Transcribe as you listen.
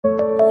Good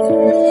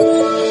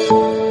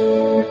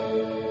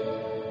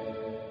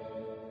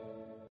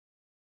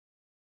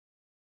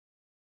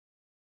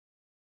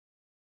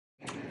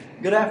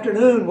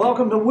afternoon.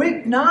 Welcome to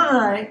week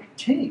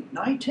 19.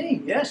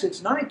 Yes,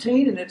 it's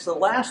 19, and it's the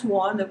last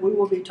one that we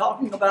will be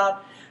talking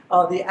about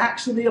the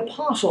Acts of the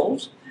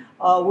Apostles,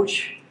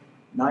 which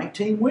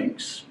 19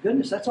 weeks.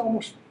 Goodness, that's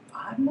almost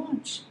 5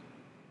 months.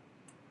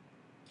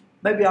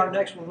 Maybe our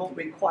next one won't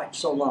be quite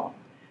so long.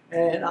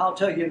 And I'll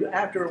tell you,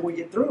 after we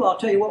get through, I'll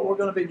tell you what we're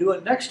going to be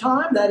doing next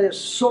time. That is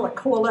sort of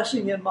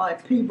coalescing in my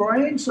pea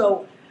brain,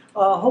 so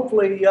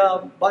hopefully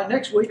by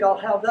next week I'll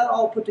have that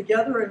all put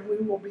together and we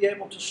will be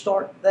able to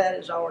start that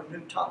as our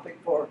new topic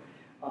for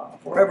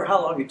forever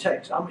how long it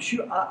takes.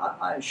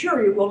 I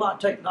assure you it will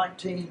not take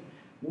 19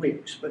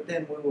 weeks, but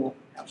then we will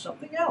have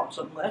something else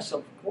unless,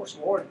 of course,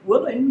 Lord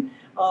willing,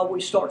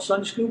 we start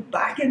Sunday school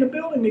back in the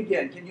building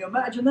again. Can you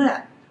imagine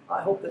that?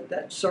 I hope that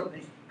that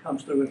certainly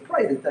comes through and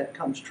pray that that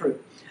comes true.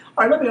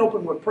 All right, let me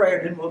open with prayer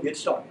and then we'll get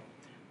started.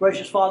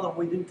 Gracious Father,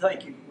 we do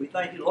thank you. We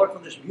thank you, Lord, for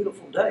this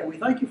beautiful day. We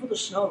thank you for the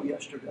snow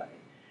yesterday.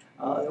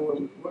 There were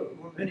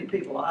many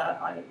people.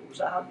 I was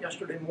out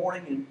yesterday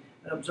morning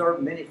and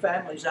observed many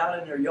families out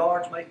in their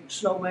yards making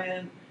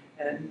snowmen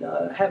and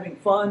having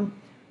fun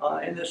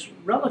in this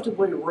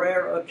relatively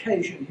rare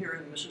occasion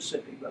here in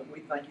Mississippi. But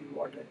we thank you,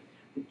 Lord,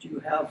 that you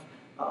have,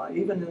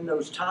 even in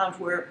those times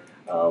where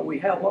we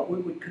have what we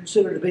would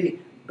consider to be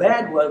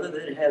bad weather,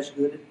 that it has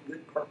good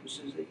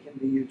purposes that can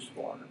be used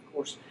for. And of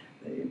course,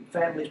 the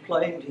families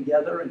playing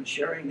together and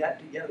sharing that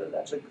together,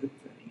 that's a good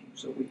thing.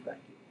 So we thank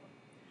you, Lord.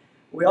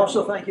 We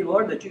also thank you,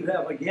 Lord, that you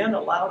have again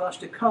allowed us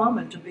to come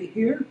and to be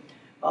here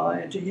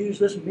and to use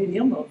this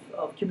medium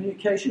of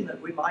communication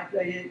that we might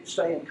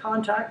stay in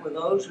contact with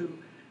those who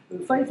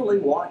faithfully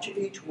watch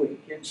each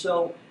week. And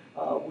so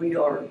we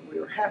are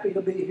happy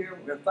to be here.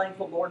 We're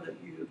thankful, Lord, that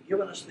you have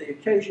given us the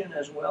occasion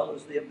as well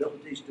as the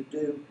abilities to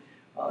do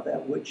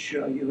that which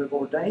you have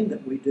ordained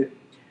that we do.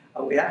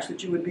 We ask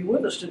that you would be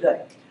with us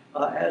today.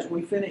 As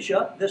we finish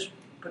up this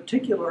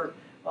particular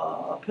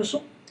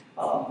epistle,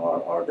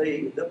 or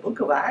the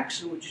book of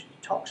Acts, which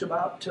talks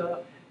about,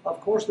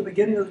 of course, the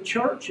beginning of the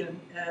church and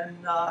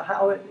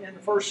how it, in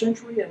the first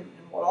century and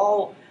what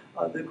all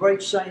the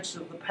great saints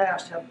of the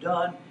past have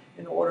done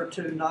in order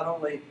to not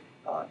only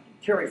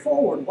carry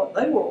forward what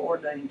they were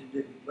ordained to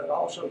do, but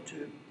also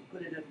to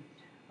put it in,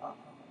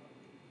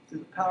 through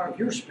the power of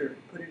your Spirit,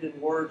 put it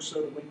in words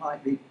so that we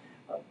might be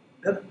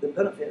the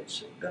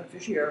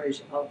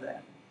beneficiaries of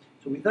that.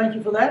 So we thank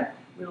you for that.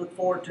 We look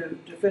forward to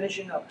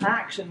finishing up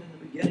Acts and in the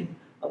beginning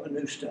of a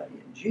new study.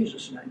 In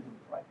Jesus' name we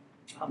pray.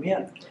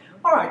 Amen.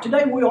 All right,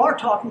 today we are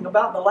talking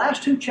about the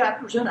last 2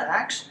 chapters in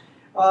Acts.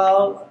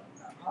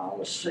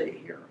 Let's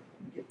see here.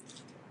 Get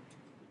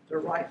the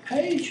right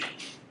page.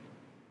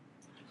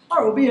 All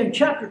right, we'll be in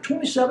chapter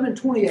 27 and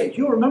 28.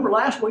 You'll remember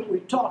last week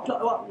we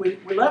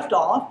left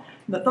off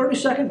in the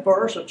 32nd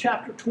verse of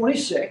chapter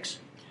 26.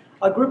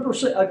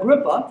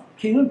 Agrippa,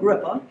 King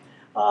Agrippa,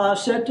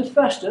 said to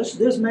Festus,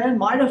 this man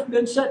might have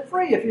been set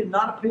free if he had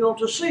not appealed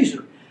to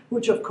Caesar,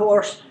 which of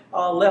course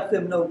left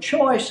them no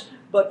choice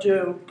but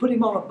to put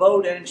him on a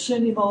boat and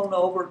send him on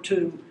over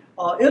to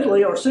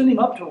Italy, or send him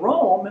up to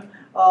Rome,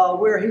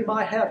 where he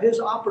might have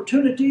his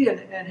opportunity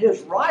and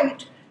his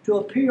right to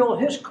appeal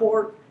his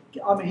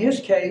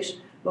case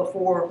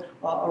before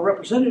a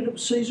representative of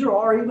Caesar,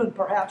 or even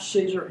perhaps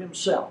Caesar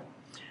himself.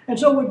 And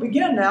so we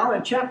begin now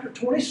in chapter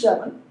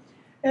 27.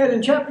 And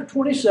in chapter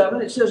 27,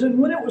 it says, and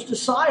when it was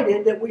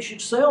decided that we should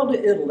sail to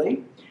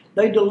Italy,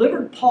 they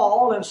delivered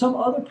Paul and some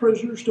other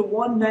prisoners to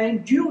one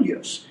named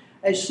Julius,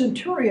 a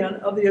centurion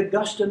of the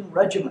Augustan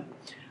regiment.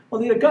 Well,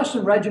 the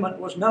Augustan regiment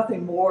was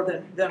nothing more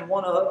than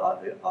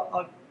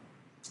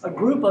a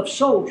group of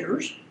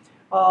soldiers,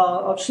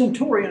 of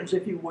centurions,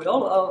 if you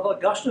will, of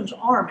Augustine's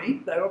army.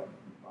 They were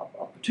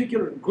a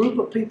particular group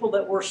of people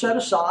that were set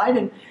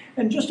aside,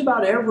 and just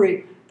about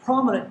every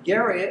prominent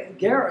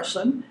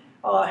garrison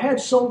had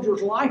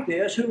soldiers like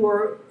this who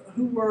were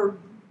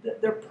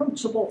their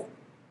principal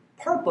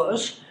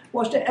purpose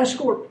was to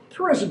escort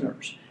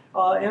prisoners.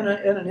 In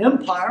an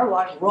empire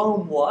like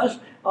Rome was,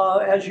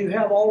 as you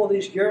have all of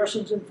these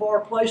garrisons in far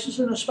places,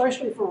 and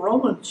especially for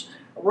Romans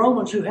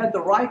who had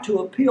the right to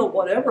appeal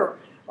whatever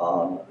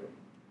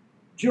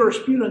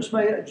jurisprudence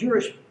may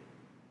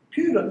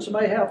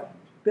have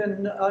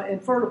been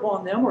inferred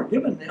upon them or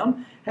given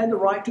them, had the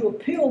right to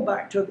appeal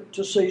back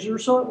to Caesar.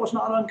 So it was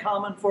not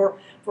uncommon for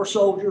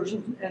soldiers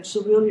and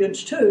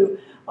civilians too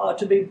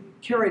to be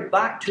carried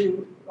back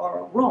to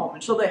Rome.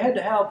 And so they had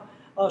to have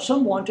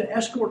someone to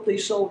escort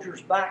these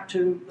soldiers back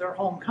to their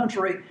home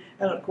country.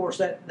 And of course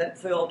that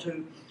fell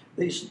to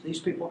these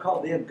people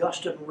called the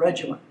Augustan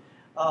regiment.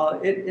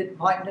 It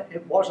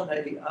wasn't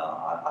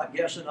I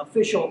guess an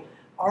official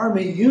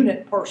army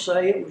unit per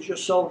se. It was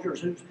just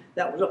soldiers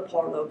that was a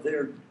part of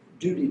their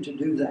duty to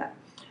do that.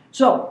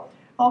 So,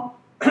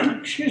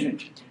 excuse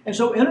me. And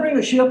so entering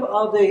a ship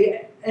of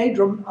the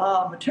Adrum,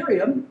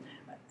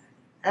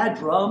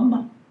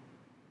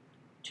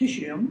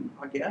 Titium,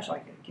 I guess,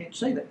 I can't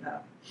say that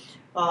now.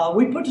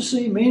 We put to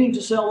sea, meaning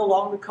to sail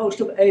along the coast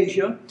of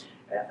Asia.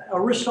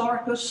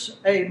 Aristarchus,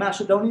 a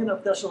Macedonian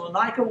of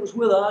Thessalonica, was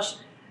with us.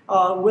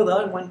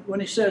 When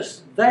he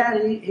says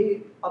that,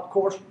 he of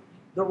course,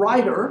 the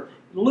writer,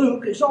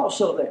 Luke, is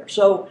also there.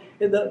 So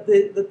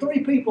the three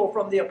people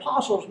from the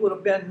apostles would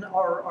have been,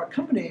 or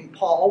accompanying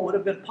Paul, would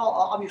have been Paul,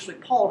 obviously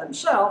Paul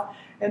himself,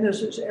 and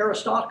this is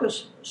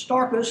Aristarchus,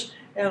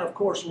 and of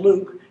course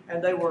Luke,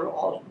 and they were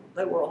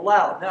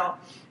allowed. Now,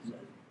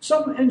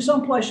 in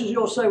some places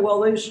you'll say,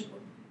 well,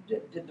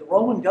 did the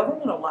Roman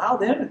government allow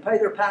them and pay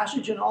their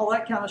passage and all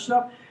that kind of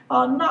stuff?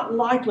 Not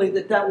likely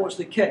that was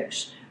the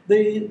case.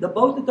 The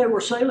boat that they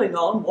were sailing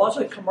on was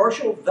a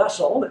commercial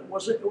vessel. It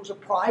was a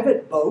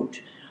private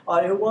boat.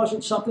 It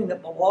wasn't something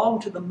that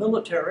belonged to the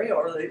military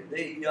or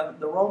the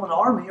Roman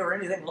army or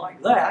anything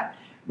like that.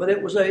 But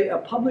it was a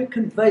public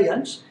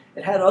conveyance.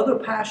 It had other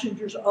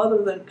passengers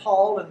other than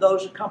Paul and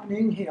those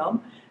accompanying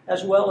him,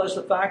 as well as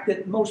the fact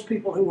that most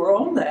people who were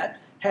on that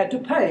had to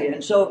pay.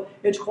 And so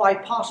it's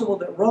quite possible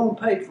that Rome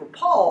paid for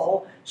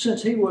Paul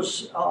since he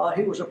was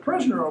a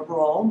prisoner of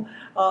Rome,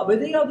 but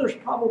the others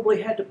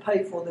probably had to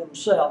pay for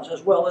themselves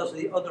as well as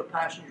the other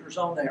passengers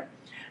on there.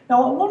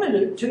 Now I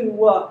wanted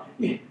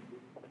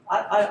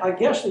I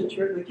guess that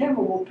the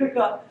camera will pick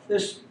up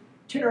this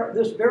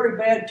very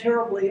bad,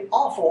 terribly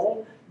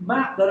awful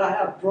map that I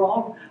have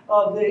drawn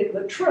of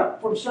the trip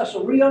from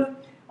Caesarea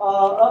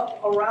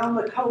up around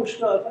the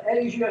coast of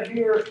Asia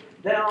here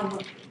down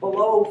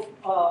below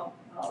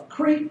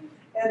Crete,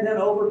 and then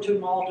over to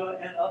Malta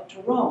and up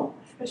to Rome.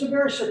 It's a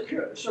very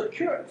secure.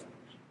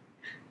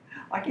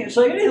 I can't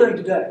say anything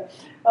today.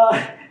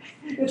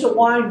 It's a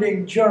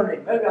winding journey.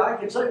 Maybe I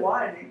can say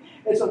winding.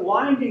 It's a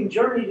winding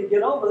journey to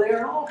get over there,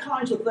 and all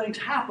kinds of things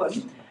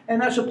happen, and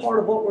that's a part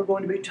of what we're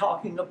going to be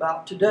talking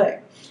about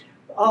today.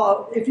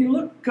 If you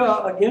look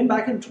again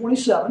back in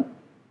 27,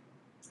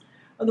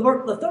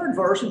 the third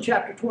verse in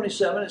chapter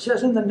 27, it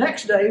says, "And the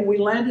next day we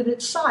landed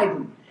at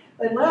Sidon."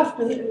 They left,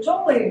 it's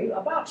only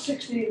about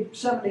 60,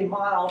 70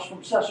 miles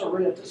from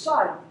Caesarea to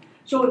Sidon.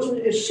 So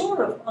it's sort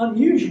of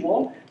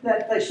unusual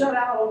that they set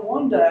out on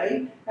one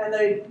day and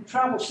they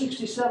traveled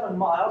 67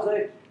 miles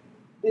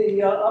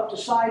up to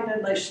Sidon,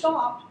 and they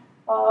stopped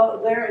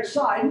there at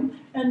Sidon.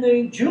 And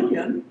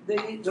Julian,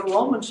 the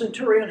Roman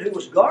centurion who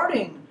was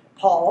guarding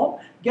Paul,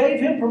 gave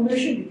him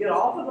permission to get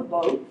off of the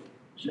boat.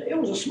 It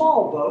was a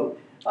small boat.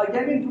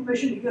 Gave him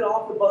permission to get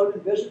off the boat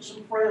and visit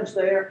some friends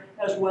there,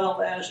 as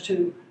well as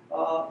to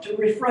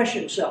refresh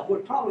himself.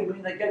 Would probably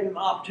mean they gave him an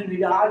opportunity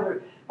to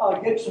either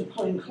get some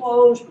clean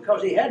clothes,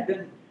 because he had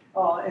been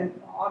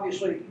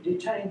obviously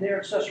detained there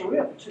at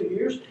Caesarea for 2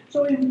 years.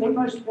 So there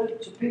must have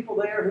been some people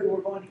there who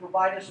were going to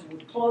provide us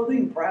with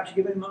clothing, perhaps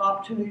give him an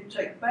opportunity to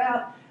take a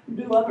bath, and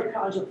do other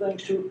kinds of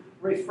things to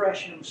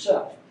refresh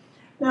himself.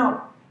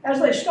 Now, as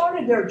they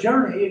started their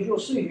journey, as you'll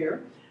see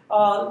here,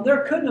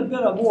 there couldn't have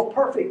been a more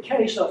perfect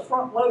case of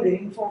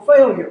front-loading for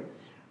failure.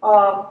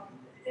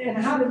 And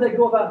how did they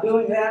go about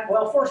doing that?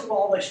 Well, first of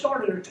all, they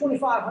started a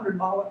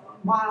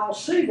 2,500-mile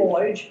sea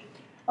voyage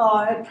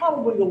at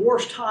probably the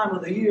worst time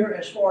of the year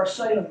as far as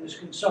sailing is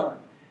concerned.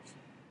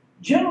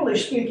 Generally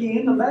speaking,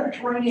 in the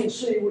Mediterranean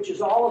Sea, which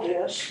is all of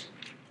this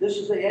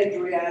is the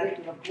Adriatic,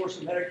 and of course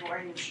the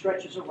Mediterranean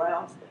stretches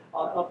around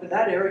up in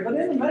that area. But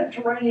in the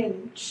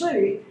Mediterranean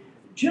Sea,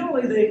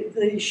 generally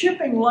the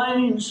shipping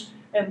lanes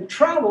and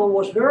travel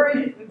was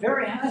very,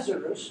 very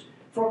hazardous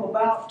from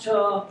about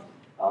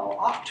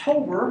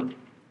October,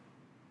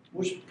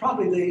 was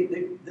probably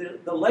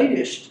the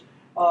latest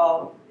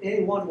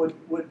anyone would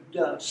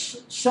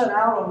set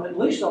out on at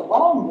least a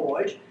long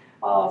voyage.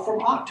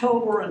 From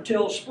October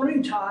until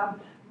springtime,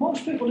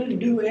 most people didn't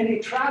do any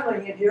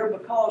traveling in here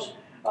because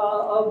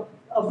of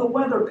the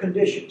weather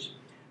conditions.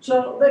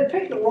 So they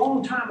picked the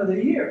wrong time of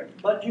the year,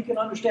 but you can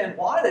understand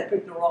why they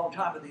picked the wrong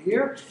time of the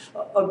year.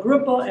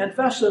 Agrippa and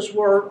Festus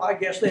were, I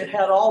guess, they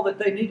had all that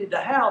they needed to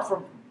have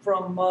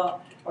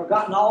or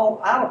gotten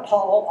all out of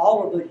Paul,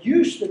 all of the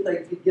use that they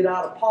could get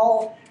out of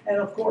Paul. And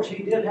of course,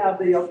 he did have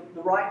the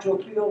right to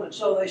appeal, and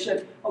so they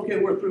said, okay,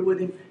 we're through with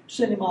him,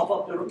 send him off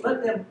up there,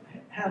 let them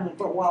handle it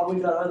for a while,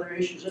 we've got other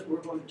issues that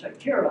we're going to take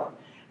care of.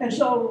 And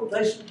so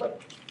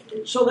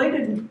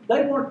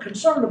they weren't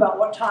concerned about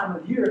what time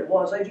of year it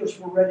was, they just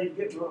were ready to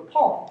get rid of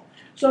Paul.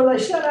 So they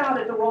set out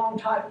at the wrong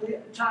time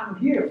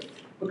of year.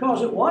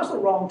 Because it was the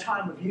wrong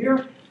time of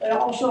year, they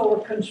also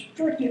were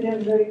constricted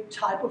in the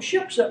type of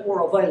ships that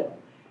were available.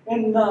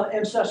 In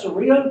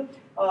Caesarea,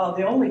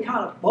 the only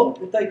kind of boat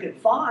that they could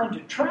find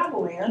to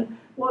travel in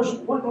was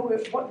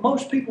what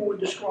most people would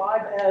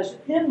describe as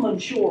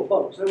inland shore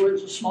boats. There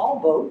was a small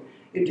boat.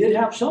 It did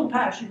have some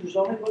passengers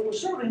on it, but it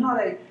was certainly not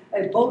a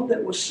boat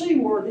that was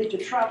seaworthy to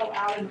travel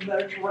out in the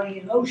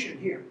Mediterranean Ocean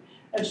here.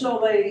 And so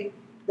they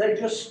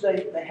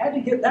had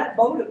to get that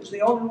boat. It was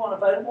the only one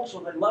available,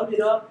 so they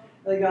loaded up.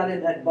 They got in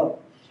that boat.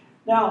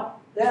 Now,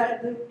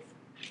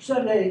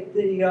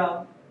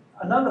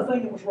 another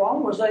thing that was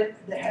wrong was they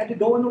had to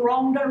go in the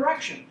wrong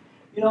direction.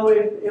 You know,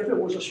 if it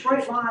was a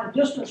straight line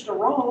distance to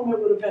Rome, it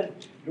would have been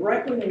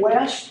directly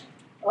west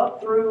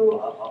up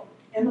through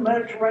in the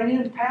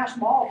Mediterranean, past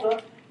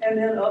Malta, and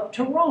then up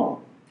to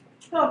Rome.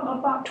 Now,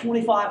 about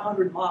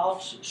 2,500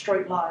 miles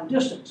straight line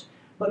distance.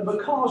 But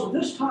because of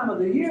this time of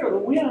the year, the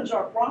winds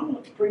are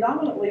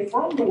predominantly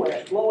from the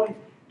west, blowing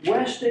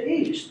west to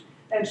east.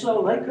 And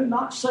so they could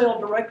not sail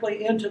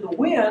directly into the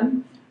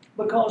wind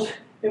because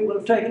it would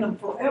have taken them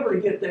forever to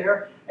get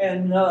there,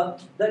 and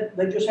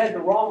they just had the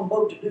wrong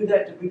boat to do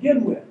that to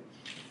begin with.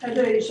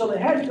 And so they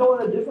had to go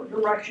in a different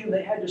direction.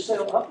 They had to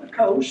sail up the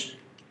coast,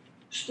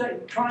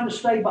 trying to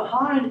stay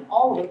behind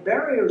all the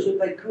barriers that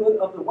they could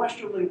of the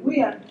westerly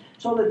wind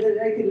so that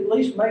they could at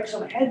least make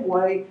some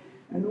headway.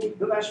 And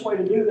the best way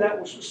to do that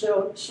was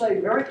to stay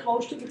very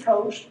close to the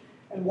coast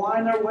and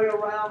wind their way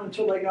around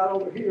until they got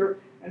over here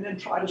and then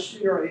try to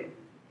steer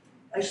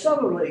a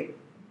southerly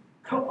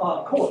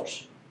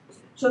course.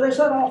 So they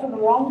set off in the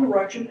wrong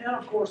direction, and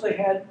of course they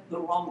had the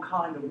wrong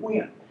kind of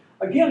wind.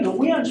 Again, the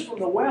winds from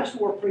the west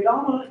were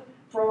predominant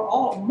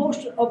for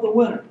most of the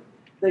winter.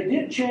 They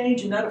did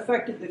change, and that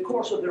affected the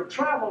course of their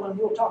travel, and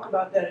we'll talk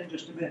about that in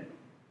just a minute.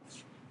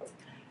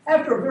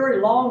 After a very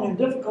long and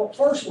difficult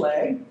first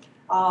leg,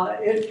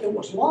 it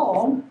was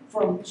long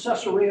from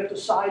Caesarea to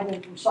Sidon,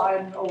 and from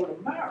Sidon over to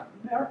Myra.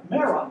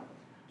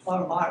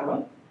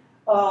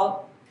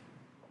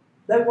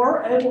 They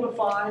were able to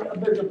find a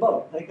bigger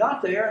boat. They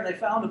got there and they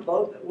found a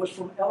boat that was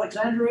from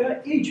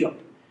Alexandria, Egypt.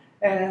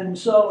 And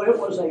so it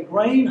was a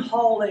grain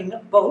hauling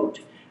boat,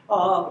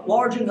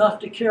 large enough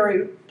to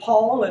carry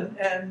Paul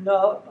and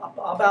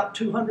about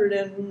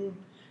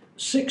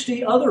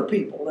 260 other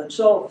people. And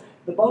so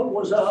the boat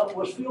was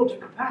filled to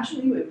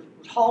capacity. It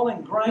was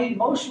hauling grain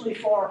mostly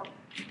for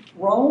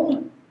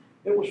Rome.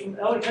 It was from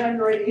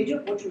Alexandria,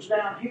 Egypt, which was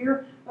down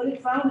here, but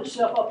it found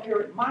itself up here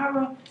at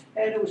Myra,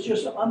 and it was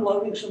just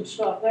unloading some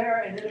stuff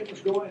there, and then it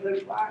was going,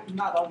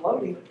 not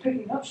unloading, but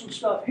picking up some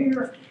stuff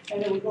here,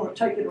 and it was going to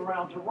take it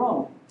around to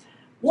Rome.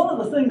 One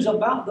of the things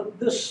about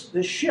this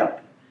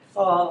ship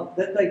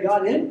that they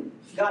got in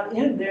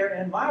there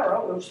in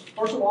Myra was,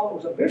 first of all, it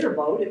was a bigger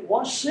boat. It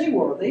was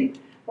seaworthy,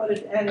 but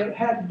it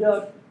had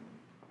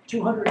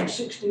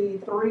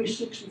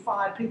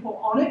 65 people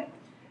on it.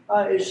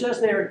 It says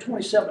there in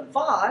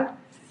 27:5,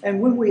 and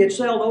when we had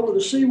sailed over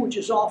the sea which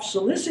is off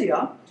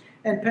Cilicia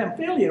and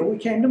Pamphylia, we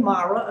came to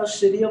Myra, a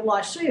city of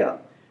Lycia.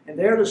 And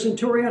there the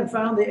centurion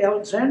found the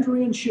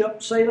Alexandrian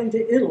ship sailing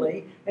to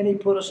Italy, and he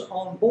put us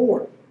on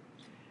board.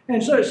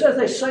 And so it says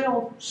they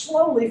sailed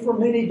slowly for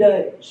many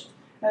days.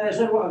 And as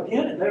they were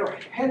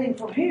heading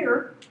from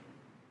here,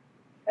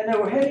 and they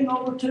were heading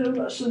over to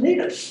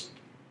Cnidus.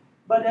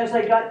 But as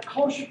they got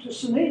closer to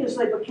Cnidus,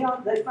 they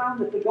found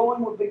that the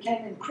going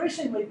became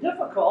increasingly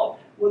difficult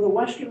with the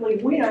westerly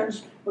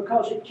winds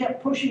because it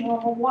kept pushing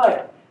them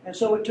away. And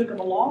so it took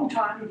them a long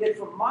time to get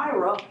from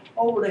Myra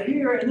over to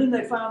here, and then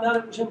they found out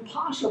it was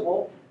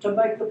impossible to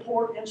make the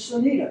port in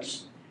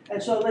Cnidus.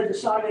 And so they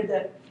decided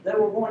that they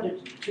were going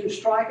to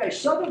strike a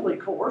southerly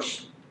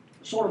course,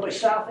 sort of a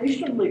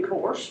southeasterly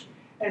course,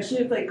 and see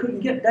if they couldn't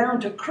get down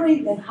to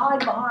Crete and hide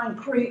behind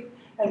Crete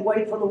and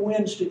wait for the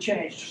winds to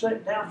change.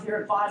 Sit down here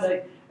and find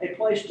a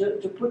place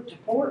to put to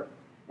port.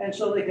 And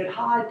so they could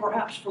hide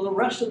perhaps for the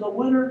rest of the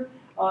winter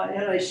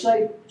in a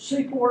safe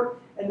seaport,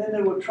 and then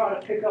they would try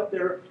to pick up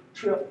their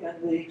trip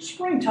in the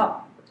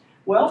springtime.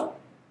 Well,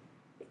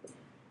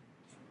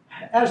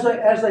 as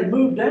they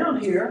moved down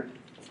here,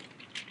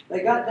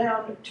 they got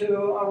down to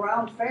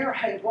around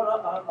Fairhaven,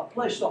 a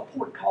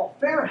port called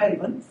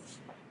Fairhaven.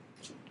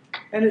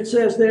 And it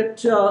says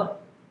that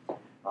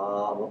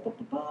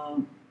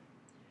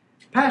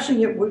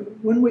passing it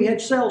when we had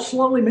sailed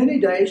slowly many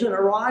days and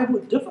arrived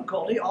with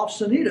difficulty off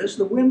Cnidus,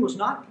 the wind was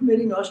not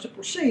permitting us to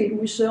proceed.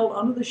 We sailed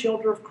under the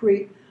shelter of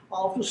Crete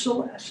off of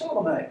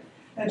Salome.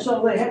 And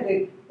so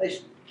they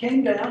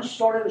came down,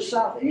 started a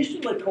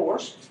southeasterly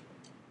course,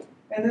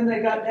 and then they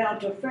got down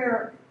to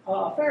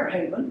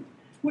Fairhaven,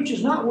 which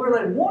is not where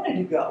they wanted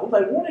to go.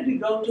 They wanted to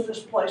go to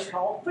this place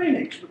called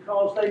Phoenix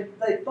because they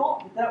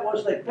thought that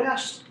was the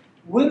best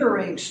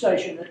wintering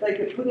station, that they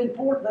could put in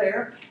port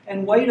there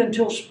and wait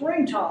until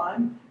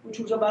springtime, which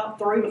was about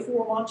 3 to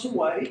 4 months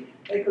away.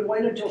 They could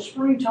wait until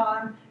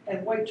springtime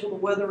and wait till the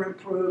weather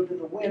improved and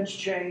the winds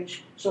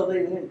changed so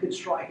they then could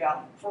strike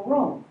out for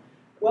Rome.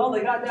 Well, they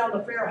got down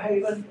to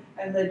Fairhaven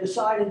and they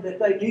decided that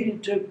they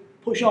needed to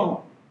push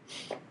on.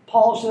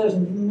 Paul says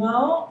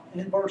no.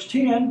 In verse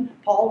 10,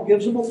 Paul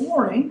gives them a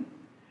warning.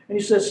 And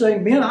he says,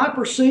 saying, "Men, I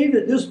perceive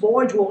that this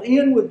voyage will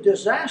end with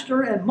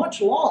disaster and much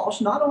loss,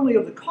 not only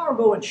of the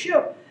cargo and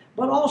ship,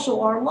 but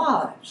also our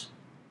lives."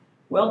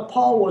 Well,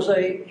 Paul was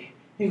a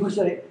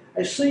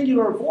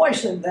singular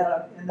voice in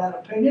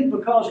that opinion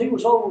because he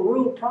was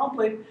overruled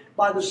promptly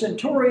by the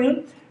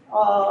centurion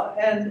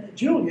and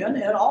Julian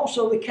and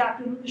also the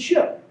captain of the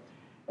ship.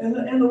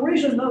 And the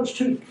reason those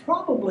two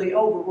probably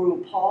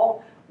overruled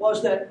Paul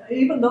was that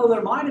even though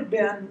there might have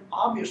been,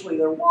 obviously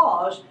there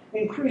was,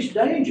 increased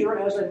danger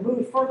as they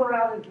moved further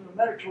out into the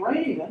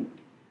Mediterranean,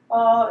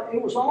 it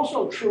was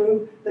also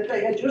true that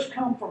they had just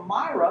come from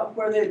Myra,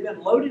 where they had been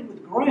loaded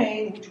with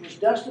grain, which was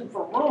destined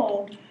for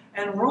Rome,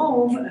 and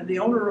Rome, and the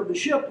owner of the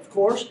ship, of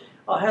course,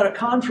 had a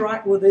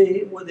contract with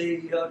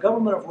the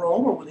government of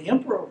Rome, or with the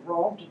emperor of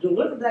Rome, to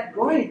deliver that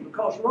grain,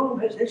 because Rome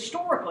has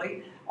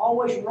historically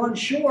always run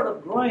short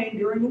of grain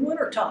during the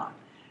wintertime.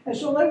 And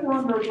so they were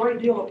under a great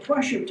deal of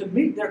pressure to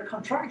meet their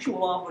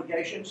contractual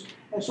obligations,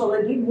 and so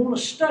they didn't want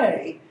to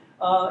stay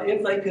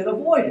if they could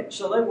avoid it.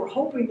 So they were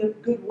hoping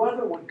that good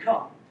weather would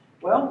come.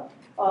 Well,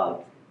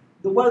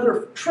 the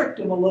weather tricked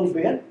them a little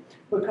bit,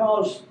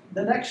 because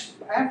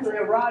after they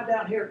arrived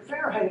down here at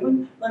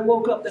Fairhaven, they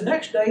woke up the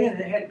next day and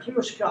they had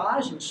clear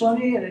skies and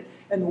sunny, and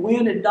the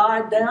wind had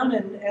died down,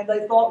 and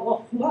they thought,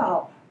 well,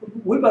 wow,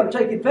 we better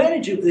take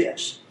advantage of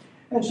this.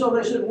 And so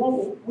they said,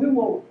 well, we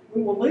will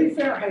leave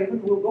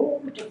Fairhaven, we'll go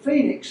over to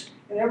Phoenix,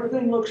 and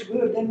everything looks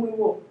good, then we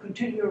will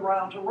continue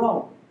around to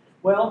Rome.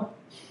 Well,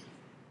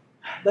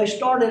 they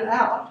started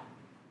out.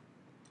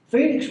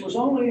 Phoenix was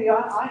only,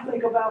 I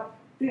think, about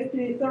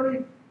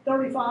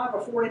 35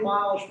 or 40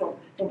 miles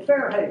from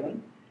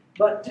Fairhaven,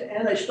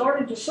 and they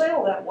started to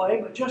sail that way,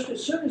 but just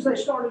as soon as they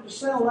started to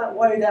sail that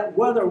way, that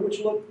weather, which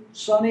looked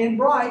sunny and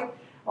bright,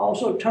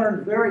 also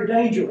turned very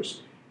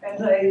dangerous.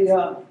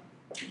 And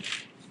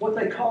what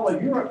they call a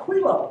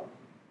Euraquilo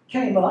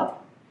came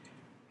up.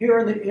 Here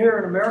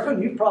in America,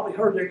 and you've probably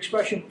heard the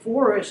expression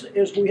before,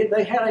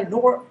 they had a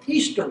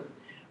nor'easter.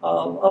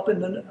 Up in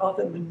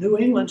the New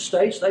England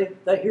states,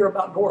 they hear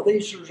about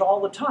nor'easters all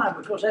the time,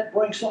 because that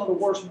brings some of the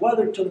worst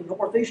weather to the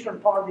northeastern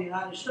part of the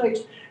United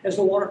States, as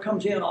the water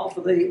comes in off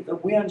of the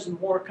winds and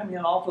water come in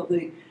off of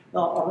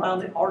around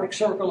the Arctic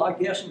Circle, I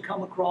guess, and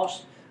come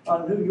across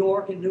New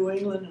York and New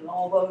England and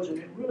all those, and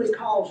it really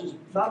causes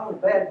not only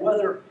bad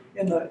weather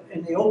in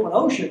the open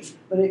ocean,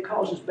 but it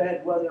causes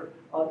bad weather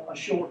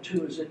ashore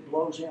too, as it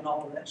blows in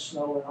all of that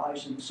snow and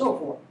ice and so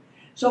forth.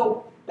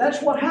 So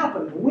that's what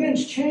happened. The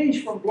winds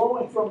changed from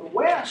blowing from the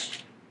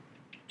west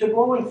to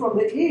blowing from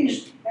the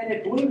east, and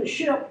it blew the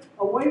ship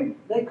away.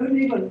 They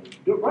couldn't even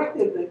direct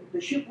it.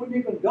 The ship wouldn't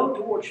even go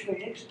towards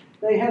Phoenix.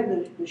 They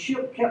had the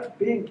ship kept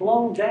being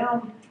blown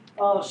down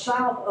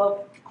south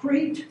of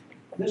Crete.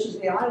 This is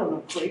the island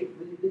of Crete.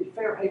 The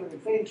Fairhaven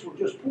and Phoenix were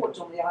just ports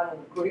on the island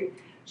of Crete.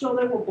 So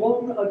they were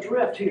blown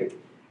adrift here.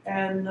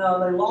 And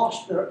they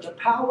lost the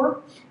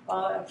power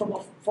from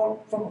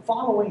a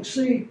following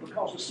sea,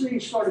 because the sea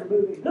started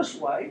moving this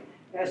way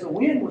as the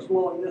wind was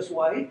blowing this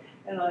way,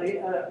 and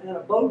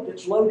a boat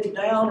that's loaded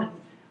down,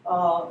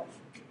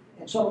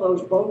 and some of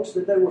those boats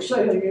that they were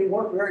sailing in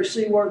weren't very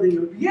seaworthy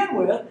to begin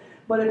with,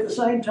 but at the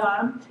same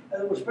time,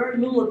 there was very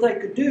little that they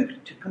could do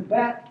to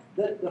combat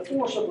the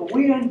force of the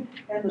wind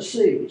and the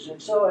seas.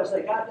 And so as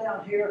they got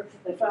down here,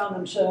 they found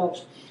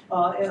themselves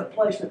in a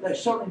place that they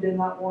certainly did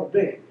not want to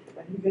be.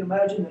 And you can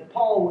imagine that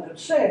Paul would have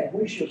said,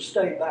 we should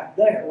stay back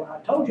there. When I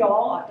told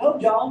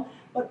y'all,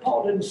 but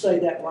Paul didn't say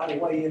that right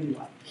away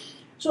anyway.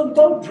 So the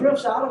boat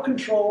drifts out of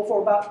control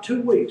for about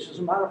 2 weeks. As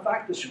a matter of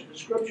fact, the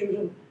scriptures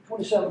in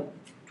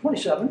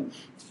 27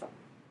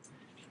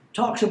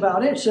 talks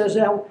about it. It says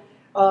that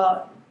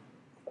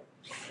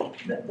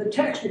the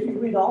text, if you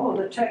read all of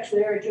the text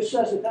there, it just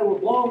says that they were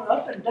blown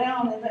up and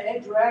down in the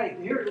Adriatic.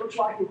 Here it looks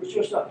like it was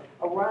just a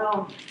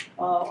round,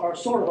 or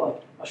sort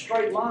of a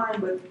straight line,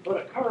 but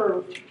a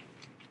curved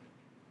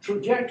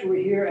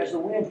trajectory here as the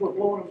winds were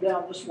blowing them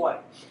down this way.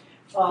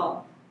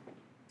 So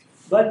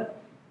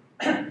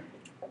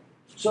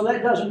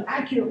that doesn't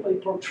accurately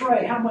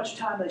portray how much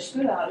time they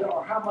spent out there,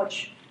 or how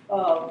much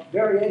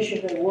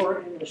variation there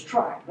were in this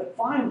track. But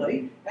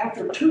finally,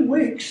 after 2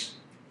 weeks,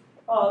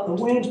 the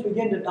winds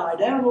began to die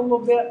down a little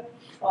bit.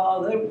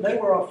 They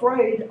were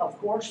afraid, of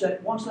course,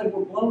 that once they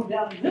were blown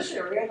down in this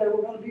area, they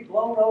were going to be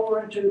blown over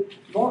into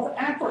North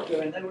Africa,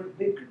 and they would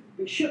be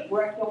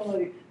shipwrecked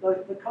on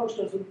the coast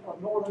of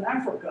northern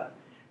Africa.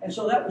 And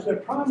so that was their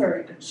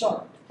primary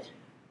concern.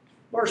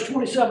 Verse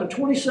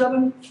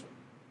 27,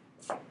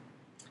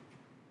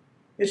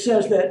 it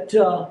says that,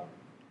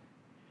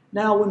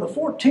 now when the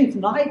 14th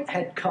night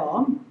had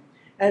come,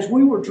 as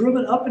we were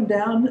driven up and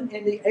down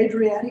in the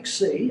Adriatic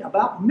Sea,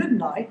 about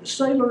midnight, the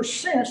sailors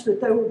sensed that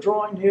they were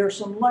drawing near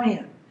some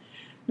land.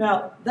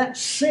 Now, that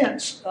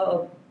sense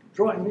of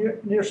drawing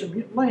near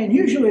some land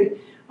usually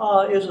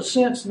is a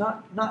sense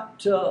not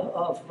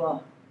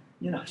of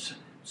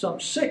some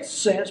sixth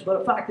sense,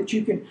 but a fact that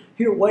you can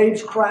hear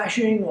waves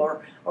crashing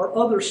or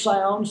other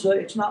sounds.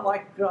 It's not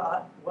like,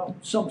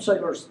 some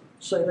sailors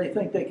say they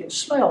think they can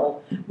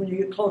smell. When you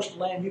get close to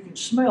land, you can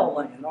smell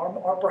land.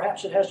 Or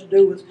perhaps it has to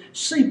do with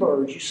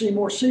seabirds. You see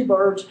more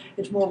seabirds,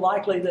 it's more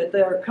likely that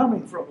they are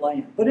coming from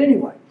land. But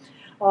anyway,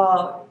 it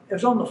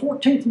was on the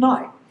 14th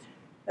night.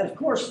 And of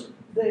course,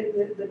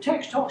 the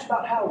text talks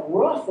about how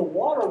rough the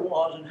water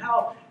was, and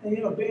how,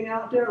 being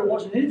out there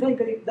wasn't anything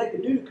they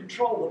could do to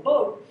control the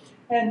boat.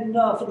 And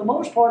for the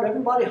most part,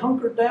 everybody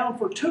hunkered down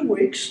for 2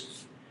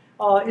 weeks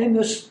in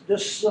this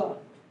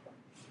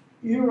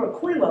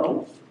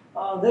Euraquilo,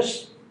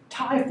 this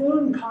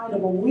typhoon kind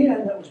of a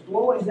wind that was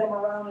blowing them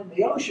around in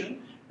the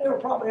ocean. They were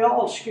probably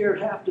all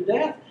scared half to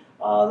death.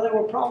 They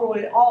were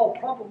all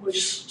probably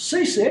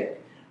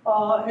seasick,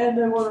 and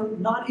they were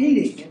not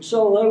eating. And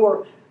so they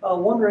were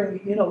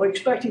wondering,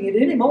 expecting at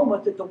any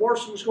moment that the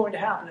worst was going to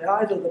happen.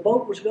 Either the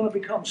boat was going to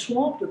become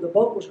swamped or the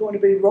boat was going to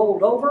be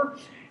rolled over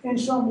in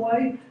some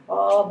way,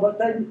 but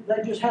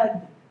they just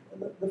had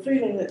the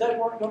feeling that they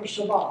weren't going to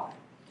survive.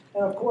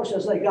 And of course,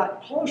 as they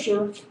got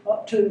closer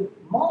up to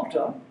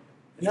Malta,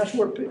 and that's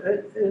where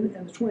in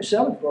the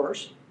 27th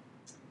verse,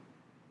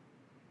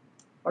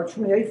 or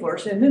 28th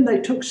verse, and then they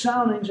took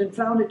soundings and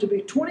found it to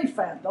be 20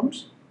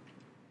 fathoms.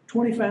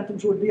 20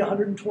 fathoms would be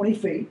 120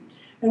 feet.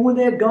 And when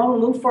they had gone a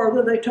little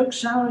further, they took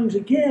soundings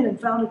again and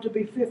found it to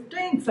be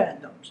 15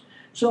 fathoms.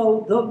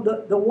 So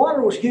the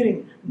water was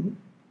getting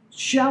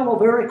shallow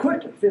very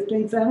quickly.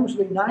 15 fathoms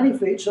would be 90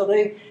 feet. So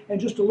they, in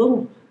just a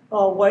little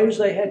ways,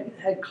 they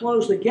had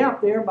closed the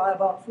gap there by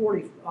about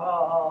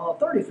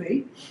 30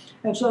 feet.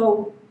 And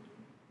so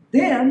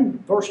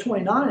then, verse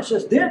 29, it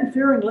says, "Then,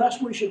 fearing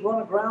lest we should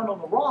run aground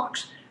on the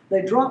rocks,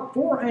 they dropped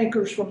 4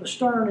 anchors from the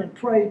stern and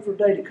prayed for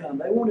day to come."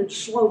 They wanted to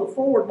slow the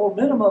forward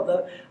momentum of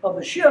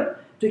the ship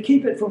to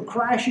keep it from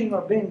crashing or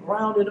being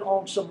grounded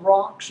on some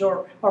rocks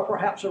or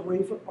perhaps a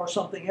reef or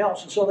something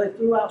else. And so they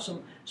threw out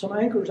some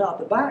anchors out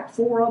the back,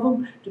 4 of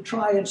them, to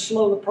try and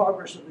slow the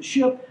progress of the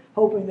ship,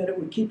 hoping that it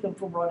would keep them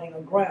from running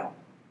aground.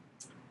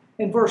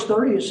 In verse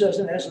 30 it says,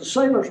 "And as the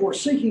sailors were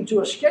seeking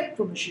to escape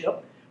from the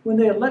ship, when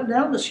they had let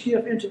down the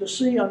skiff into the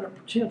sea under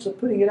pretense of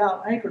putting it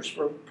out anchors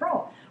for the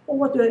prow." Well,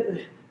 what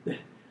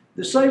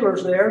the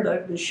sailors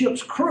there, the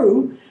ship's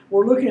crew,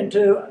 were looking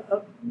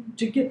to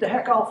get the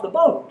heck off the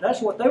boat.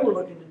 That's what they were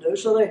looking to do.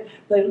 So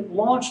they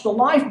launched the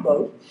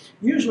lifeboat.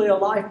 Usually a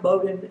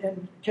lifeboat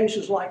in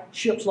cases like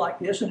ships like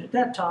this, and at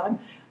that time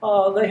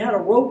they had a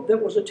rope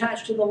that was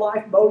attached to the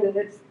lifeboat, and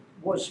it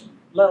was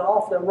let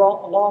off the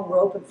long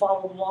rope and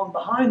followed along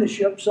behind the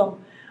ship some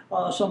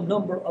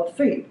number of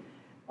feet.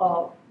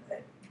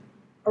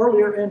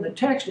 Earlier in the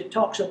text, it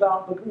talks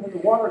about when the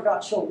water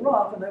got so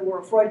rough and they were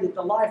afraid that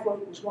the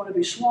lifeboat was going to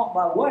be swamped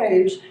by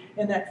waves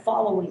in that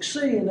following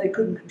sea and they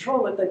couldn't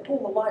control it, they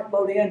pulled the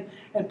lifeboat in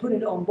and put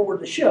it on board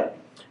the ship.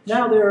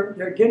 Now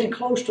they're getting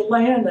close to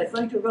land. They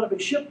think they're going to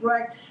be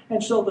shipwrecked,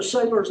 and so the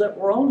sailors that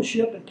were on the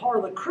ship and part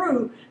of the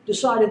crew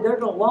decided they're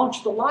going to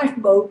launch the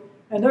lifeboat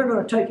and they're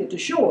going to take it to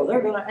shore.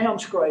 They're going to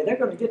amscray. They're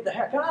going to get the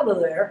heck out of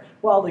there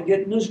while the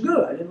getting is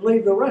good and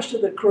leave the rest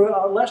of the crew,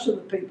 or rest of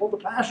the people, the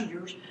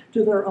passengers,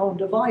 to their own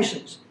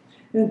devices.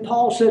 And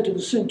Paul said to the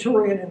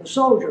centurion and the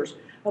soldiers,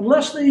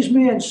 "Unless these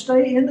men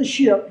stay in the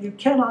ship, you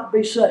cannot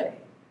be saved."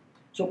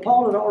 So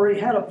Paul had already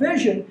had a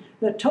vision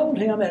that told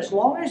him as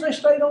long as they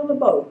stayed on the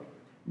boat,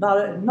 not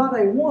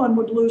a one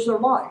would lose their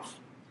life.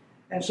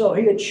 And so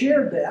he had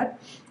shared that.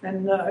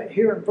 And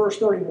here in verse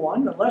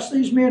 31, "Unless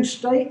these men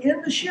stay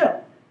in the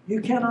ship, you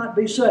cannot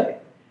be saved."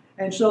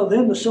 And so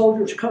then the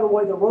soldiers cut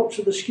away the ropes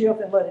of the skiff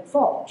and let it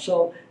fall.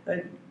 So,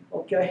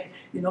 okay,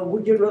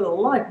 we get rid of the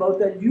lifeboat,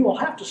 then you will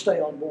have to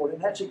stay on board.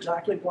 And that's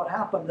exactly what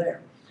happened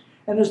there.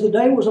 And as the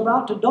day was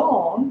about to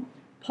dawn,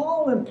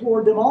 Paul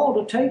implored them all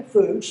to take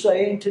food,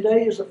 saying,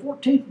 "Today is the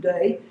 14th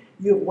day.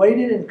 You have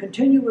waited and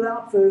continued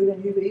without food,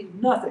 and you've eaten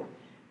nothing."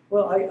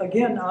 Well,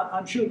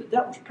 I'm sure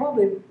that was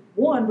probably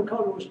one,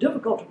 because it was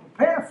difficult to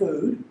prepare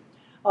food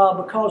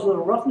because of the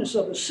roughness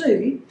of the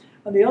sea.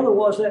 And the other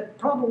was that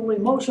probably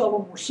most of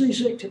them were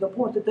seasick to the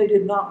point that they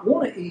did not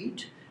want to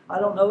eat. I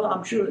don't know.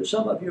 I'm sure that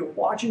some of you are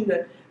watching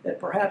that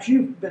perhaps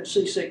you've been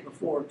seasick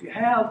before. If you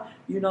have,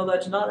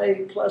 that's not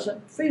a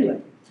pleasant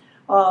feeling.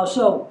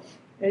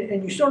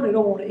 And you certainly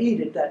don't want to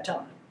eat at that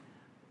time.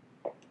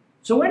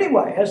 So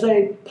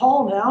anyway,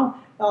 Paul now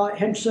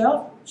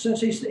himself, since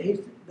the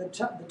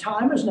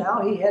time is now,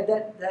 he had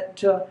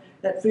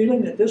that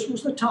feeling that this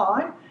was the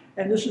time.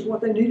 And this is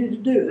what they needed to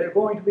do. They're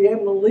going to be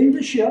able to leave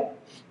the ship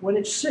when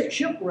it's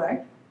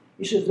shipwrecked.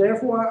 He says,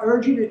 "Therefore I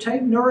urge you to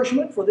take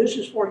nourishment, for this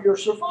is for your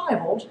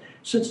survivals,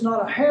 since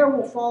not a hair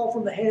will fall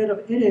from the head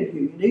of any of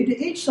you." You need to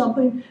eat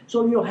something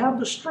so you'll have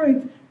the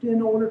strength in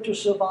order to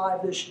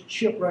survive this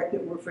shipwreck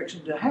that we're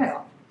fixing to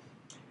have.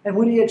 And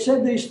when he had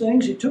said these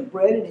things, he took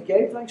bread and he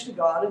gave thanks to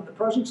God in the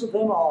presence of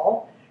them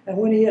all. And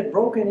when he had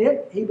broken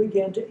it, he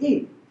began to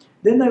eat.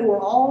 Then they were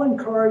all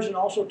encouraged and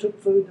also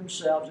took food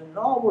themselves. And in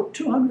all were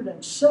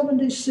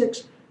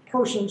 276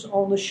 persons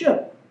on the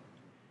ship.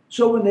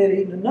 So when they had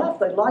eaten enough,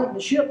 they lightened the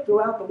ship,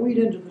 threw out the wheat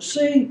into the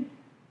sea,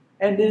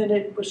 and then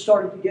it was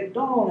started to get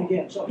dawn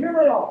again. So here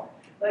they are.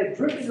 They've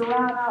drifted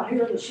around out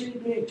here in the sea,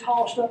 being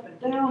tossed up and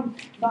down,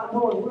 not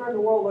knowing where in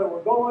the world they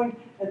were going.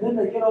 And then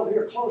they get over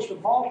here close to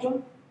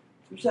Malta.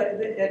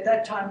 At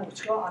that time,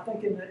 I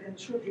think in the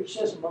scripture it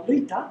says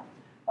Melita.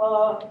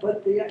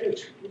 But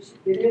it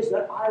is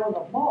the island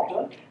of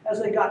Malta. As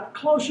they got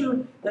closer,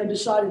 they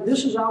decided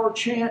this is our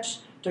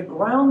chance to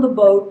ground the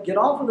boat, get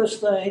off of this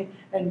thing,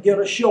 and get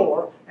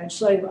ashore and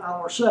save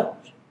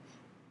ourselves.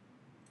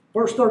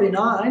 Verse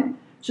 39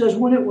 says,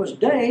 "When it was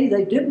day,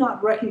 they did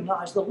not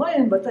recognize the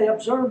land, but they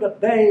observed a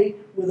bay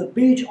with a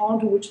beach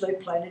onto which they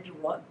planned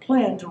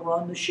to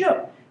run the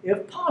ship,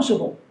 if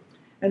possible.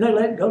 And they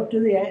let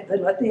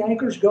the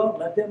anchors go,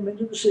 let them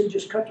into the sea,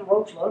 just cut the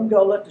ropes, let them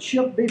go, let the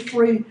ship be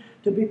free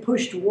to be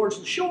pushed towards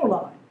the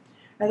shoreline.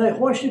 And they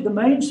hoisted the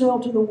mainsail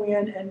to the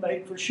wind and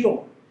made for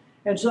shore.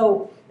 And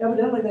so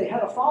evidently they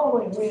had a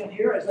following wind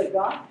here as they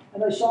got,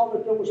 and they saw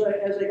that there was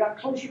as they got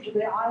closer to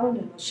the island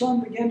and the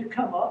sun began to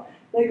come up,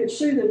 they could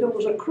see that there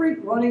was a creek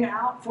running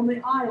out from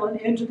the island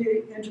into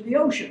the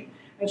ocean.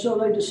 And so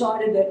they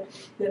decided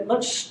that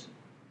let's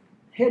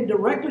head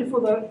directly for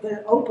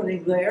the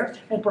opening there,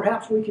 and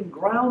perhaps we can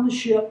ground the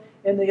ship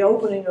in the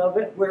opening of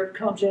it where it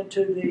comes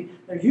into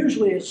there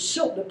usually is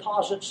silt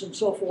deposits and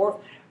so forth,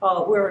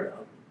 where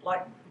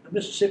like the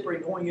Mississippi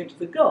going into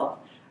the Gulf.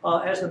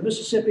 As the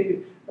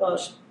Mississippi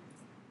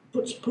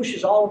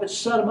pushes all of its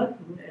sediment,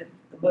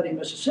 the muddy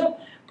Mississippi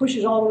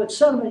pushes all of its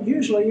sediment,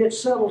 usually it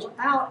settles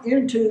out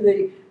into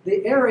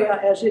the area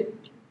as it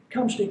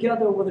comes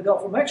together with the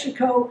Gulf of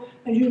Mexico,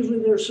 and usually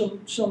there's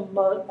some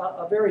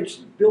very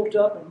built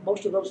up, and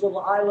most of those little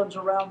islands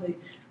around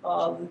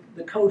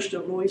the coast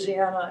of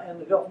Louisiana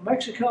and the Gulf of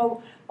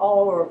Mexico,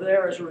 all are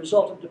there as a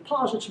result of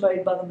deposits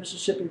made by the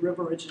Mississippi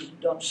River, which is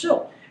dump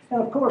silt.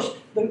 And of course,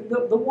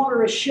 the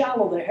water is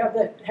shallow. They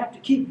have to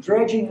keep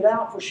dredging it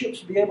out for ships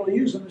to be able to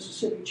use the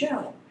Mississippi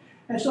Channel.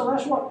 And so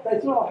that's what they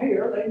thought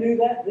here. They knew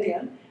that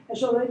then. And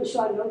so they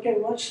decided, okay,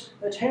 let's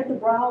head the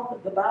bow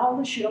of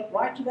the ship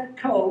right to that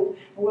cove,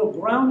 and we'll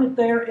ground it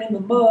there in the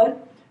mud,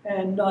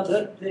 and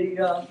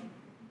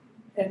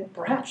and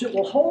perhaps it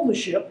will hold the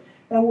ship,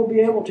 and we'll be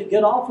able to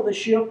get off of the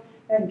ship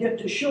and get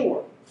to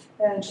shore.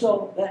 And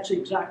so that's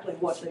exactly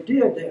what they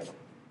did there.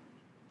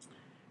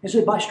 It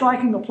said, by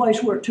striking a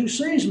place where two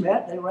seas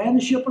met, they ran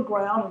the ship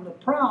aground, and the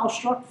prow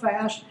struck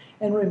fast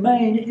and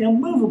remained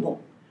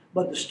immovable.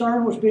 But the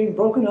stern was being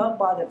broken up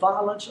by the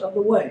violence of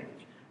the waves.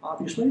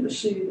 Obviously, the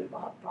sea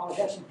probably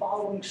had some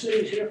following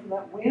seas here from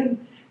that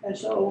wind, and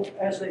so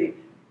as the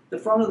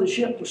front of the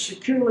ship was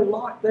securely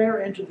locked there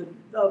into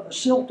the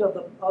silt of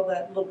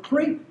that little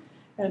creek,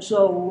 and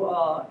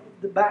so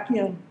the back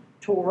end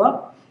tore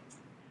up.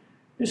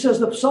 It says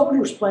the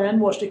soldiers' plan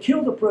was to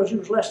kill the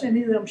prisoners lest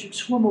any of them should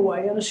swim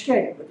away and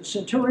escape. But the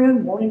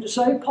centurion, wanting to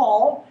save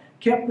Paul,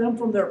 kept them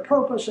from their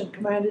purpose and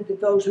commanded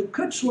that those who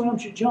could swim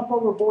should jump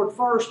overboard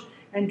first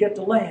and get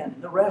to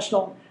land. The rest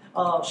some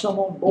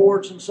on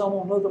boards and some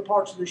on other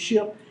parts of the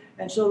ship,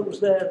 and so it was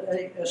that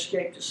they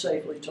escaped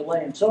safely to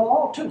land. So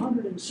all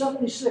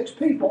 276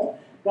 people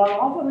got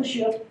off of the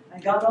ship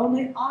and got on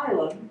the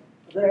island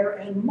there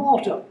in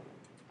Malta.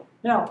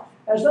 Now,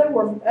 as they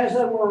were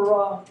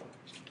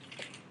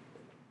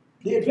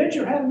the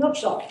adventure had an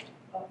upside.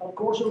 Of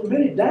course, there were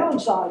many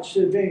downsides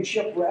to being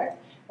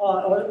shipwrecked.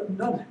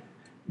 Not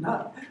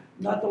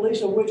the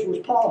least of which was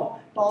Paul.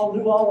 Paul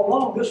knew all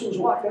along this was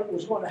what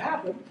was going to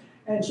happen.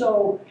 And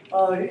so,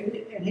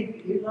 and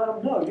he let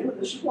them know,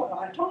 this is what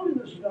I told you,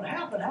 this is going to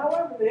happen.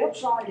 However, the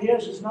upside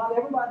is not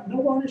everybody, no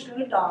one is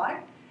going to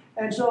die.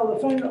 And so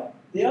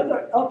the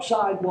other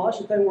upside was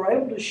that they were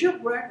able to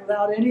shipwreck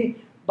without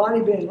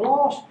anybody being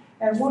lost.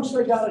 And once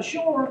they got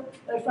ashore,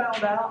 they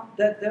found out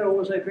that there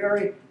was a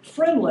very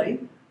friendly,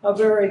 a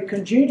very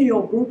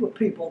congenial group of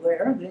people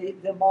there. The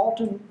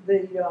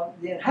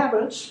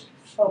inhabitants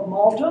of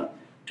Malta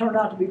turned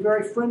out to be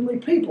very friendly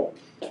people.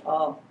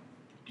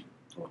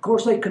 Of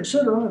course, they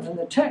consider them, and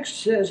the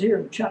text says here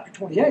in chapter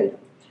 28,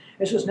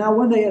 it says, now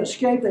when they had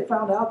escaped, they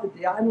found out that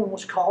the island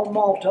was called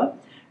Malta,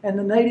 and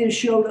the natives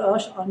showed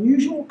us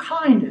unusual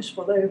kindness,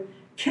 for they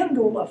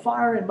kindled a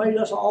fire and made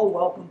us all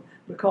welcome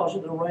because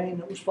of the rain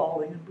that was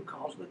falling and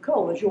because of the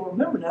cold. As you'll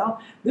remember now,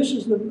 this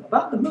is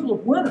about the middle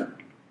of winter,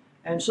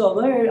 and so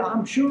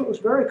I'm sure it was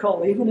very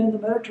cold, even in the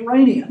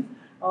Mediterranean,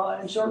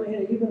 and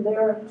certainly even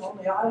there on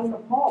the island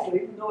of Malta,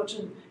 even though it's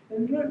in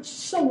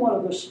somewhat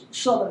of the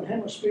southern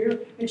hemisphere,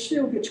 it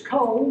still gets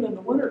cold in the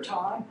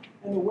wintertime,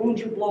 and the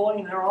winds are blowing,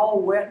 and they're all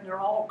wet, and they're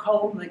all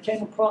cold, and they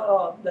came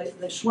across,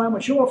 they swam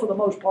ashore for the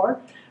most part,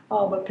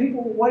 but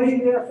people were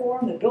waiting there for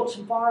them. They built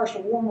some fires to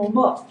warm them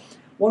up.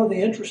 One of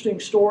the interesting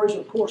stories,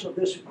 of course, of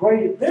this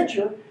great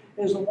adventure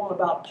is the one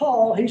about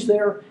Paul. He's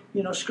there,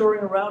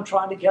 scurrying around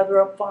trying to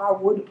gather up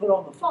firewood to put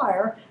on the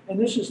fire, and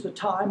this is the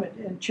time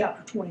in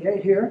chapter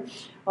 28 here.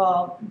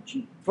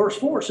 Verse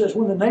 4 says,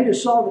 when the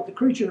natives saw that the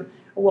creature,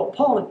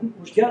 Paul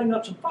was gathering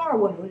up some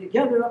firewood, and when he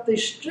gathered up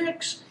these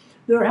sticks,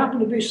 there happened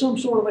to be some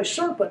sort of a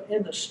serpent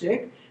in the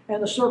stick,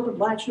 and the serpent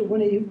latched it.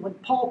 When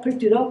Paul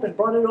picked it up and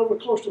brought it over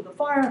close to the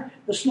fire,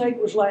 the snake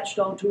was latched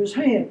onto his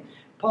hand.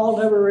 Paul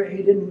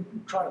he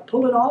didn't try to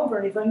pull it off or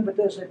anything, but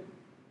as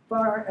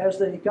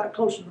they got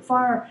close to the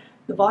fire,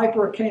 the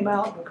viper came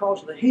out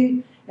because of the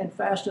heat and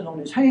fastened on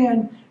his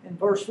hand. And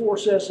verse 4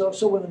 says,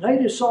 so when the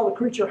natives saw the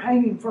creature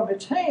hanging from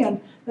its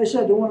hand, they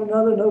said to one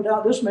another, no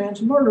doubt this man's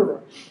a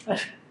murderer.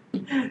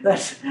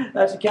 That's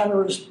the kind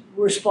of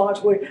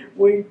response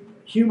we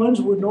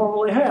humans would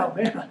normally have.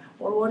 Man,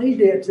 what he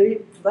did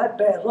for that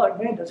bad luck,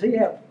 man, does he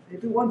have?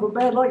 If it wasn't for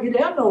bad luck, he'd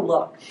have no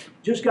luck.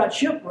 Just got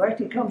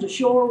shipwrecked. He comes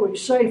ashore where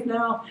he's safe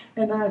now,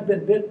 and now he's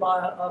been bit by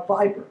a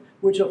viper,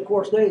 which of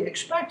course they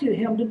expected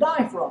him to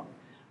die from.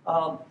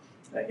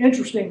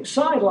 Interesting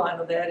sideline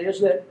of that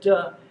is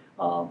that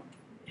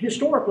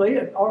historically,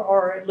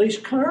 or at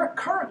least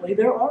currently,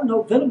 there are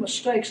no venomous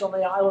snakes on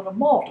the island of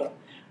Malta.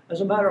 As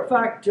a matter of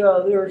fact,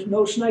 there's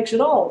no snakes at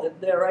all that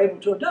they're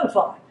able to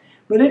identify.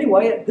 But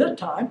anyway, at that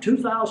time,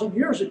 2,000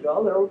 years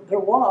ago, there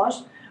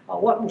was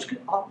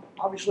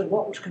obviously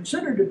what was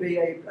considered to be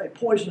a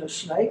poisonous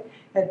snake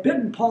had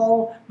bitten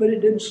Paul, but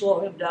it didn't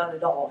slow him down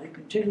at all. He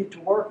continued to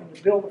work and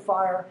to build a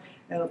fire,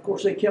 and of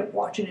course they kept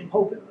watching him,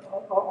 hoping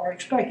or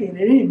expecting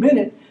at any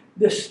minute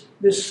this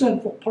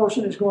sinful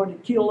person is going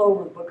to keel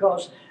over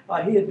because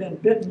he had been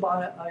bitten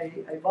by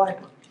a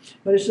viper.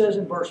 But it says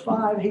in verse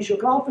 5, he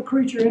shook off the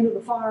creature into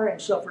the fire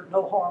and suffered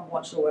no harm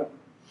whatsoever.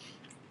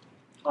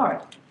 All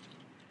right.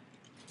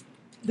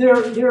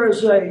 There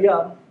is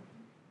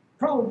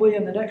probably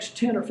in the next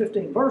 10 or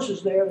 15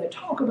 verses there, they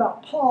talk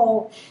about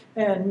Paul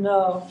and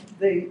not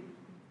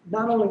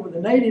only were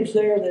the natives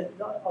there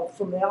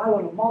from the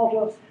island of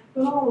Malta,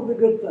 but all of the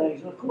good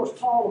things. And of course,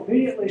 Paul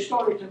immediately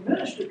started to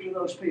minister to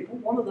those people.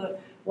 One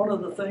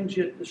of the things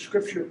that the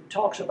Scripture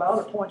talks about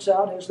or points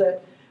out is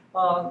that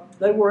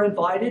they were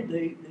invited.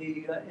 The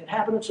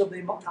inhabitants of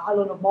the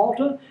island of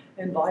Malta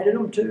invited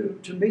them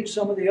to meet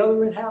some of the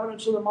other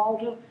inhabitants of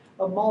Malta.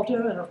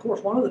 And of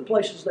course, one of the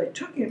places they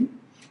took him,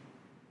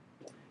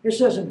 it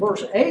says in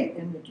verse 8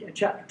 in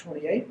chapter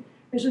 28,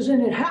 it says,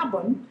 and it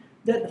happened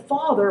that the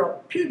father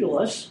of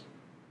Publius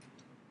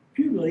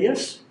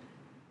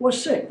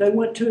was sick. They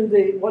went to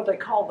what they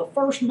call the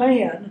first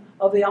man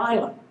of the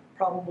island,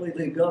 probably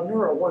the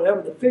governor or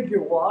whatever the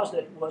figure was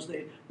that was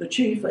the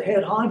chief, the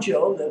head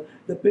honcho,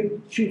 the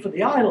big chief of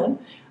the island.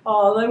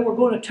 They were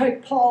going to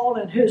take Paul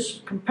and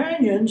his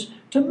companions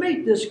to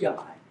meet this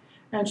guy.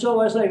 And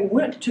so as they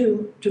went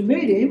to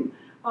meet him,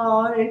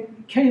 it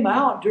came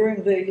out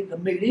during the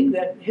meeting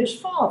that his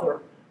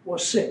father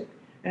was sick.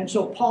 And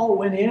so Paul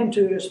went in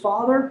to his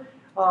father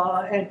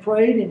and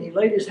prayed, and he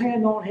laid his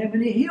hand on him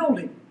and he healed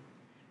him.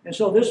 And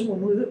so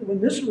when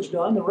this was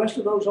done, the rest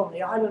of those on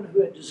the island who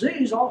had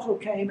disease also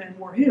came and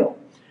were healed.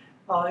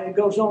 It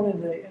goes on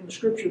in the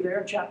Scripture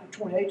there in chapter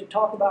 28 to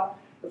talk about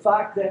the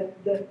fact that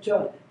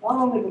not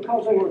only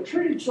because they were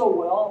treated so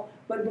well,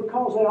 but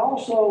because they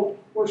also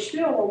were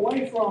still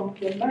away from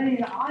the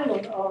main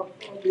island of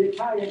the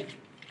Italian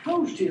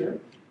coast here.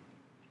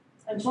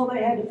 And so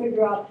they had to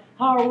figure out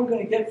how are we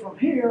going to get from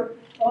here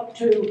up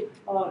to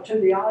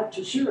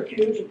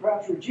Syracuse and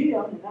perhaps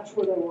Rhegium, and that's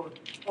where they were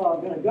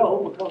going to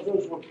go because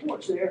those were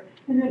ports there,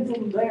 and then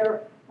from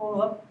there on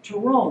up to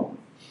Rome.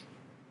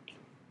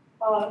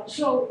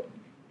 So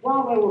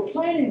while they were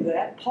planning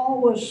that,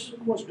 Paul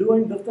was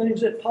doing the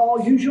things that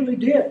Paul usually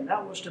did, and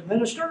that was to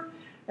minister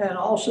and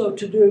also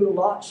to do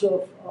lots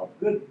of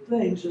good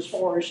things as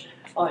far as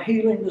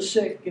healing the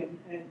sick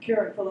and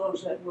caring for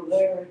those that were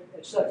there,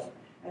 etc.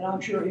 And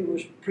I'm sure he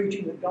was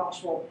preaching the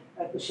gospel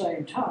at the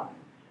same time.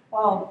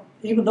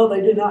 Even though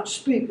they did not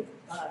speak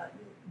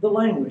the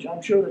language,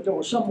 I'm sure that there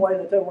was some way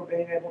that they were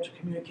being able to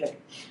communicate.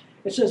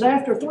 It says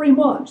after 3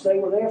 months, they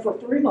were there for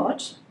 3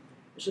 months.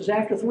 It says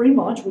after 3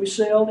 months we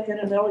sailed in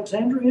an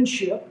Alexandrian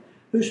ship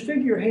whose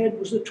figurehead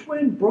was the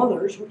twin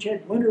brothers which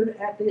had wintered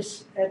at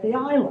the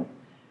island.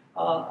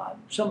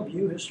 Some of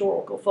you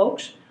historical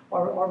folks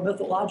or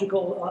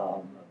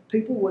mythological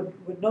people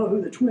would know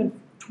who the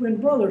twin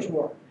brothers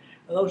were.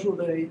 Those were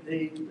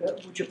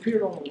which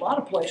appeared on a lot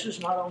of places,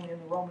 not only in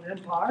the Roman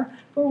Empire,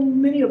 but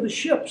on many of the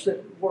ships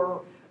that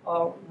were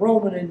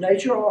Roman in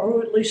nature, or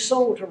who at least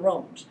sold to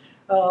Romans.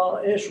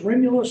 It's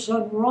Remus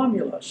and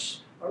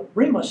Romulus,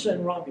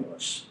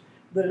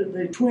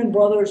 the twin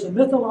brothers, the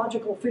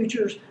mythological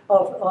features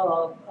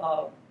of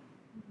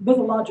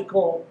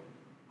mythological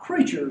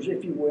creatures,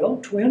 if you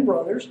will, twin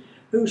brothers,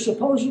 who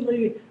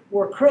supposedly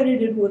were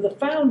credited with the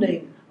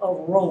founding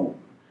of Rome.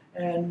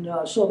 And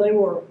so they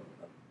were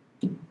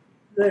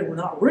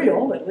not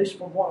real, at least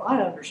from what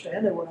I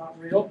understand, they were not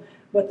real,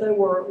 but they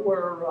were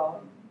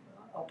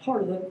a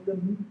part of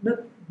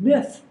the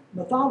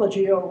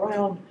mythology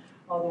around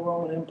the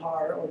Roman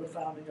Empire or the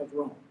founding of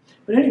Rome.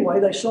 But anyway,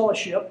 they saw a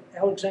ship,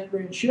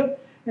 Alexandrian ship,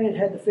 and it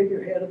had the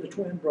figurehead of the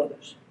twin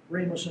brothers,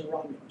 Remus and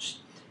Romulus.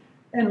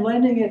 And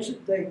landing,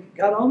 they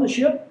got on the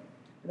ship,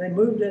 and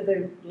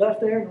they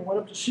left there and went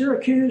up to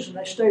Syracuse, and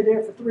they stayed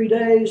there for 3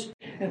 days.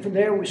 And from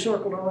there we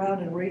circled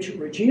around and reached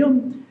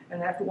Rhegium.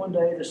 And after one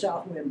day the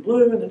south wind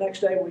blew, and the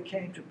next day we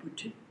came to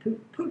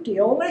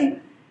Puteoli,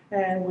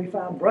 and we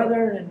found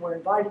brethren and were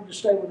invited to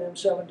stay with them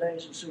 7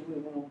 days, and so we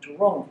went on to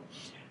Rome.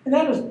 And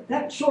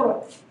that sort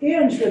of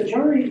ends the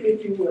journey,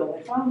 if you will.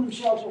 They found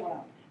themselves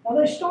around. Now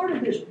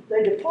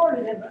they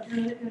departed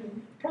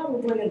in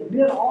probably in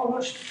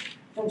mid-August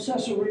from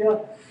Caesarea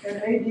in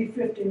AD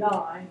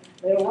 59.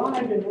 They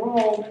arrived in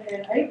Rome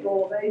in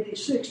April of AD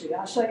 60.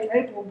 I say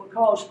April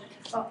because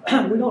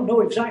we don't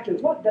know exactly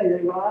what day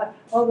they arrived,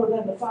 other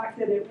than the fact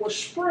that it was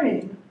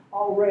spring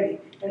already.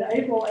 In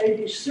April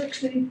AD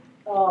 60,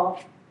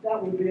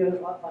 that would be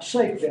a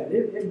safe bet.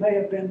 It may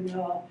have been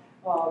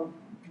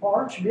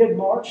March,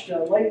 mid-March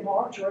to late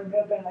March, or it may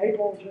have been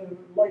April to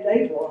late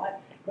April. Right?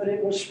 But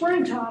it was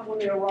springtime when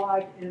they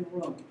arrived in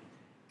Rome.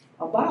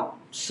 About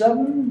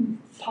 7,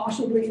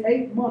 possibly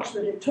 8 months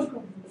that it took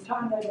them from the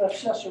time they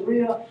left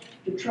Caesarea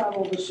to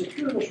travel the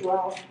circuitous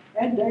route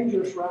and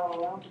dangerous route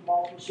around to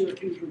Malta,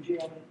 Syracuse,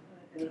 Rhegium,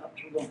 and up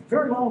to Rome.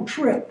 Very long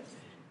trip,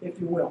 if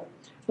you will.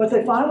 But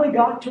they finally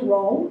got to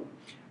Rome.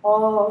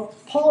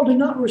 Paul did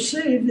not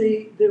receive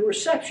the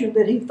reception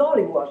that he thought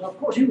he was. Now, of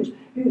course, he was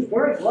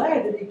very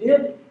glad that he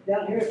did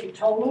down here at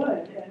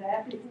Putola and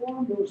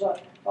Appiform. There was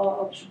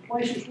some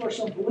places where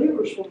some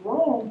believers from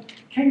Rome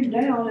came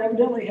down,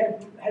 evidently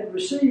had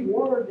received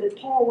word that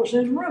Paul was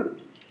en route.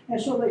 And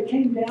so they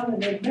came down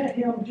and they met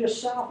him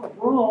just south of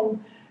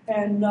Rome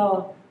and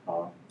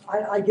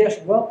I guess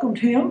welcomed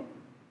him.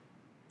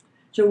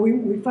 So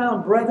we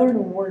found brethren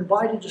and were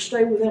invited to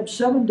stay with them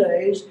 7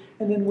 days,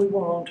 and then we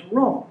went on to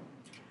Rome.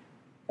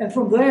 And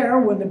from there,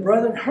 when the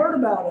brethren heard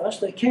about us,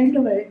 they came to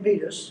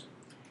meet us.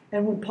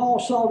 And when Paul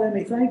saw them,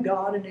 he thanked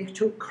God and he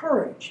took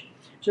courage.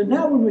 So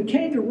now when we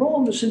came to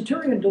Rome, the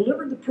centurion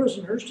delivered the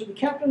prisoners to the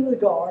captain of the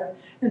guard,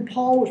 and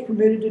Paul was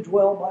permitted to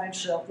dwell by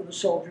himself with a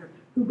soldier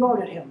who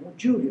guarded him, with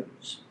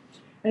Julius.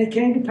 And it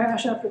came to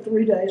pass after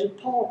 3 days that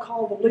Paul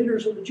called the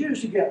leaders of the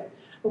Jews together.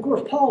 Of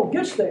course, Paul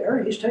gets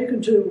there. He's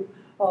taken to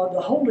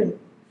the holding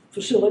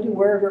facility,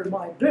 wherever it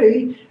might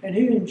be, and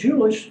he and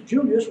Julius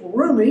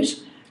were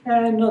roomies,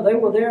 and they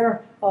were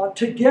there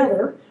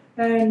together,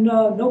 and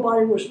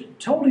nobody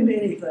told him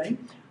anything.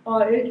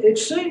 It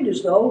seemed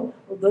as though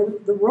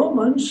the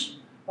Romans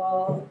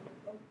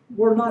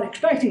were not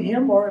expecting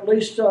him, or at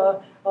least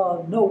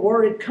no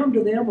word had come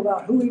to them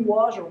about who he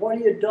was or what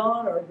he had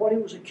done or what he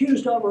was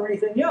accused of or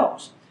anything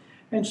else.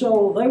 And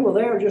so they were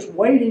there just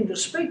waiting to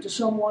speak to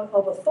someone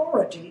of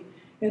authority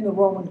in the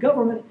Roman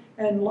government.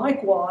 And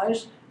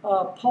likewise,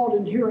 Paul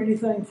didn't hear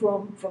anything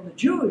from the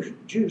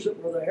Jews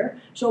that were there,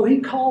 so he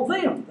called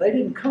them. They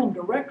didn't come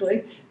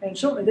directly, and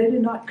certainly they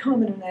did not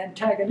come in an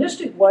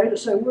antagonistic way to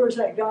say, where's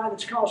that guy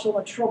that's caused so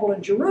much trouble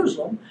in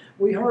Jerusalem?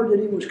 We heard that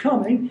he was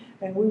coming,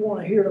 and we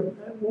want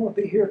to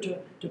be here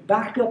to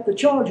back up the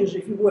charges,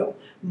 if you will.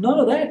 None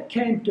of that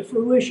came to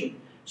fruition.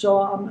 So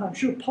I'm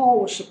sure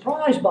Paul was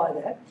surprised by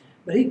that,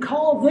 but he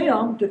called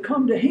them to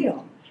come to him.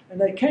 And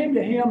they came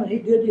to him, and he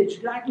did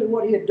exactly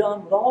what he had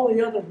done with all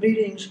the other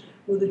meetings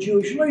with the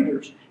Jewish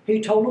leaders.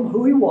 He told them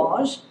who he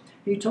was.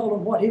 He told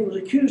them what he was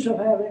accused of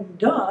having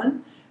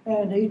done.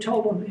 And he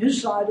told them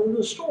his side of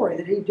the story,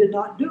 that he did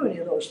not do any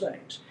of those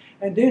things.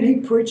 And then he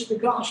preached the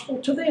gospel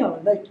to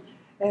them.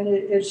 And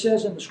it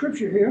says in the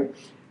scripture here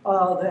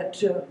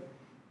that,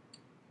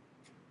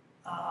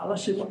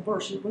 let's see what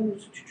verse it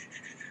was.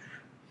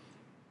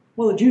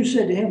 Well, the Jews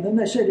said to him, then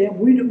they said to him,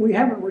 we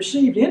haven't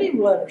received any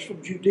letters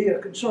from Judea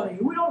concerning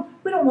you. We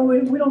don't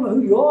know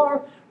who you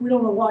are. We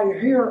don't know why you're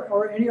here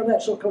or any of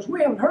that. So, because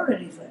we haven't heard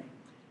anything.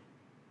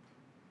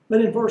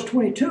 But in verse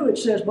 22 it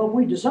says, but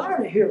we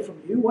desire to hear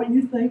from you what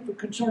you think, for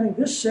concerning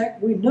this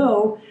sect we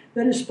know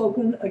that is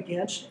spoken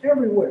against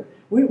everywhere.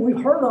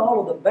 We've heard all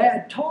of the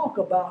bad talk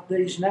about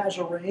these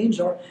Nazarenes,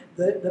 or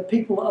the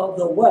people of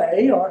the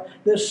way, or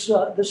this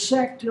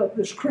sect of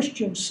this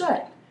Christian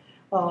sect.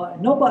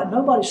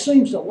 Nobody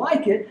seems to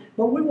like it,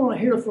 but we want to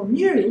hear from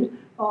you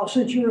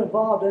since you're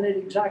involved in it,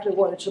 exactly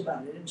what it's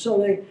about it. And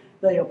so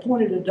they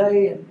appointed a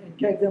day and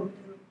gave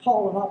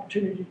Paul an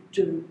opportunity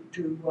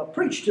to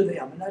preach to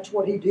them, and that's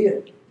what he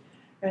did.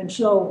 And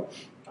so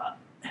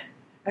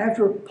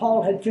after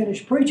Paul had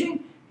finished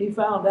preaching, he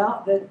found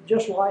out that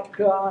just like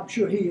I'm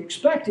sure he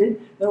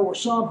expected, there were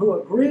some who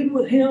agreed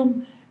with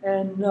him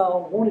and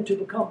wanted to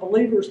become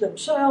believers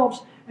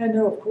themselves, and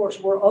there, of course,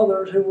 were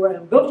others who were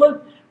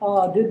ambivalent,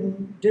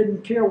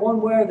 didn't care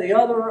one way or the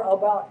other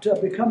about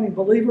becoming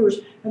believers,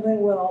 and they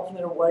went off in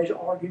their ways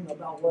arguing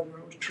about whether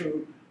it was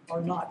true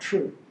or not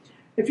true.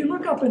 If you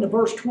look up into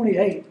verse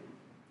 28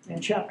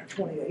 in chapter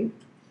 28,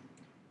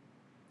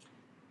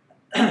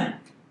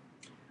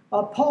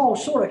 Paul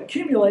sort of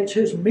accumulates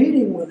his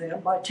meeting with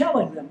them by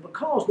telling them,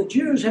 because the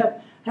Jews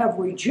have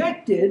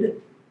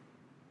rejected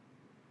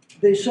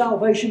the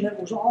salvation that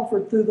was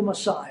offered through the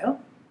Messiah.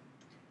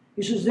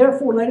 He says,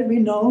 therefore let it be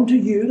known to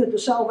you that the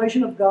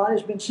salvation of God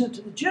has been sent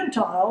to the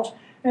Gentiles,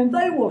 and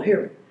they will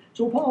hear it.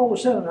 So Paul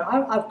was saying,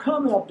 I've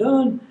come and I've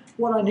done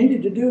what I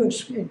needed to do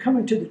in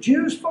coming to the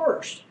Jews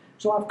first.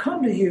 So I've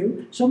come to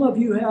you. Some of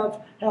you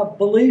have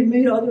believed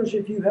me, others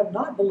of you have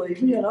not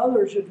believed me, and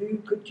others of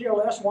you could care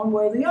less one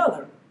way or the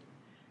other.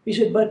 He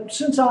said, but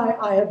since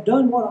I have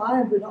done what I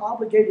have been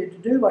obligated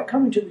to do by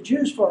coming to the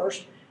Jews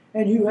first,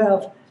 and you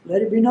have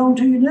let it be known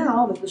to you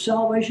now that the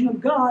salvation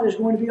of God is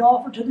going to be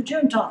offered to the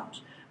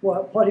Gentiles.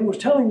 Well, what he was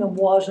telling them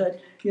was that,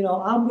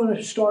 I'm going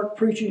to start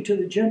preaching to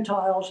the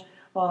Gentiles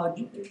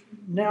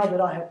now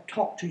that I have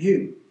talked to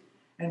you.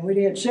 And when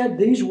he had said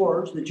these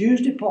words, the Jews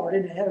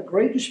departed and had a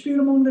great dispute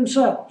among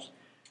themselves.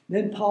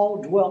 Then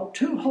Paul dwelt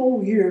 2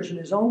 whole years in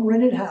his own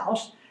rented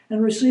house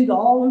and received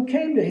all who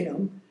came to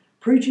him,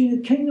 preaching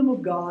the kingdom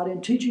of God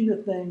and teaching the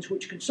things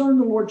which concern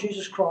the Lord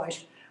Jesus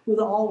Christ with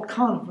all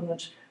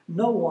confidence,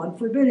 no one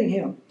forbidding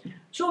him.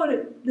 So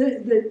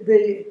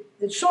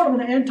it's sort of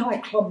an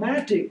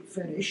anticlimactic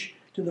finish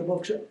to the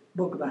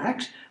book of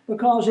Acts,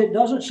 because it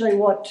doesn't say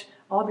what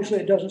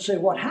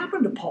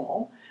happened to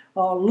Paul.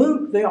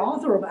 Luke, the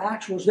author of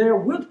Acts, was there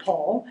with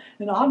Paul,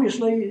 and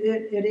obviously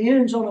it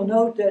ends on a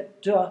note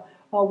that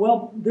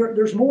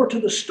there's more to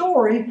the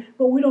story,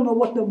 but we don't know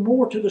what the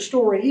more to the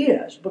story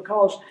is,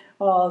 because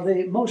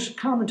most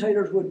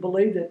commentators would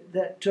believe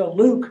that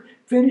Luke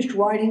finished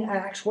writing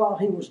Acts while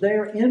he was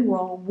there in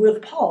Rome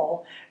with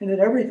Paul, and that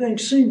everything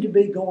seemed to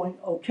be going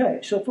okay.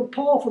 So for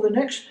Paul, for the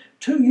next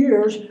 2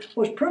 years,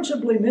 was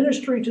principally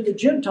ministering to the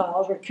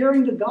Gentiles, or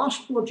carrying the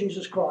gospel of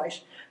Jesus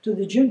Christ to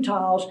the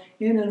Gentiles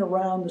in and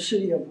around the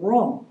city of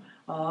Rome.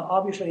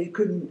 Obviously, he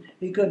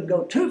couldn't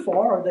go too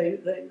far.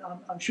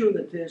 I'm sure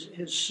that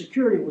his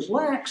security was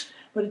lax,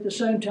 but at the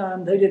same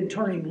time, they didn't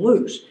turn him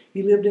loose.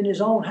 He lived in his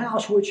own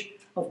house, which,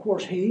 of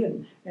course, he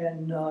and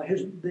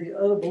the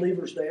other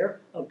believers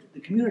there, of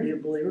the community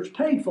of believers,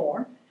 paid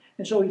for.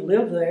 And so he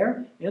lived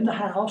there in the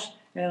house.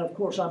 And of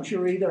course, I'm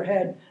sure he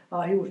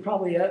was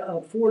probably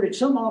afforded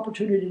some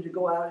opportunity to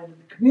go out into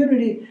the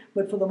community,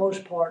 but for the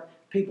most part,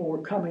 people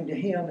were coming to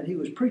him, and he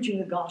was preaching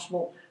the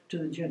gospel to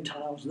the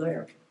Gentiles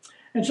there.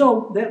 And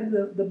so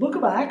the book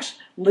of Acts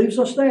leaves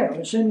us there,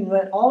 assuming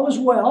that all is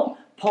well.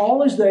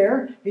 Paul is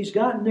there. He's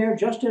gotten there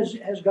just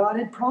as God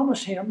had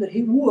promised him that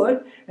he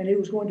would, and he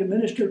was going to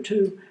minister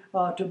to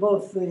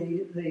both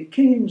the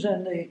kings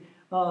and the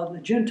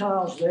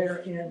Gentiles there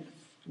in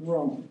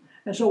Rome.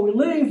 And so we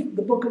leave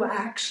the book of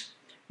Acts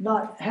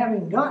not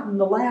having gotten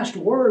the last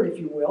word, if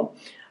you will.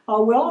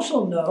 We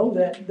also know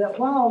that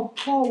while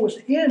Paul was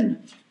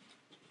in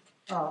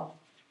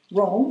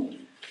Rome,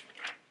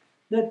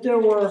 that there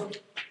were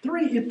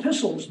 3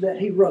 epistles that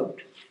he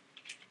wrote.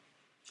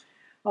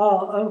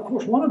 Of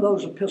course, one of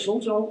those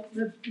epistles, 4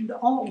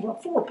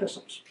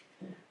 epistles.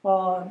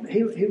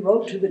 He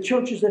wrote to the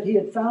churches that he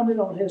had founded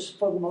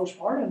for the most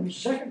part, on his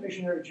second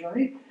missionary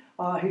journey.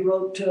 He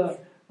wrote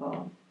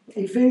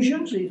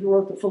Ephesians, he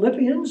wrote the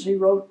Philippians, he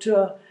wrote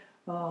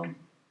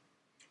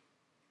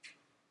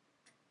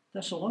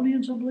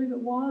Thessalonians, I believe it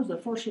was, the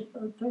first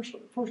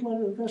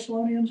letter of the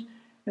Thessalonians,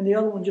 and the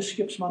other one just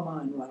skips my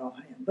mind right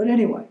offhand. But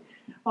anyway,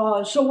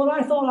 so what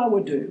I thought I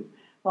would do,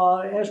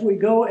 as we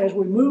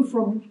move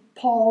from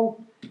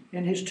Paul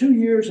and his 2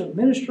 years of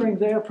ministering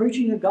there,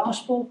 preaching the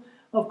gospel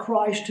of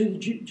Christ to the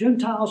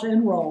Gentiles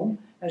in Rome,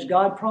 as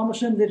God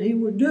promised him that he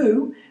would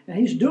do, and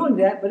he's doing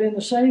that, but at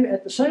the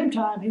same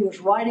time he was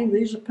writing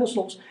these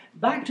epistles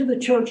back to the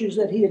churches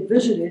that he had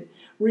visited,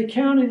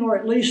 recounting, or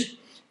at least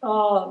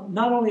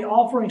not only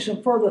offering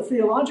some further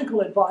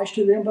theological advice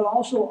to them, but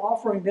also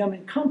offering them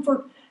in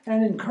comfort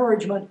and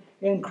encouragement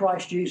in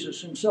Christ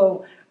Jesus. And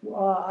so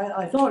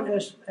I thought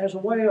as a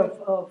way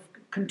of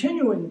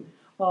continuing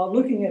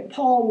looking at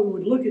Paul, we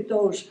would look at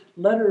those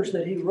letters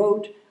that he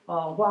wrote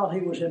while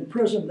he was in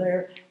prison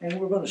there. And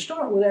we're going to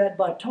start with that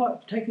by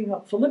taking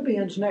up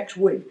Philippians next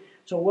week.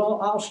 So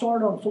I'll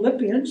start on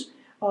Philippians.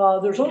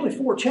 There's only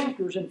 4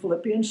 chapters in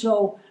Philippians,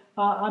 so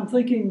I'm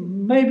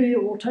thinking maybe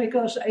it will take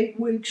us 8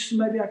 weeks.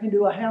 Maybe I can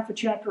do a half a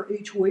chapter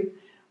each week,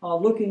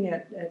 looking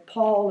at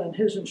Paul and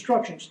his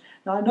instructions.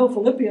 Now, I know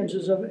Philippians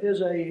is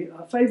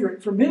a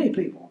favorite for many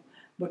people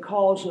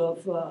because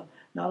of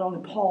not only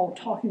Paul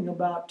talking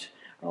about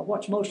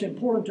what's most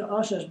important to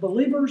us as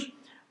believers,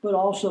 but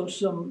also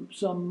some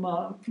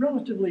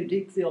relatively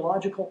deep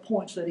theological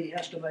points that he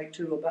has to make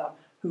too about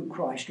who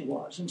Christ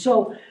was. And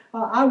so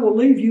I will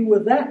leave you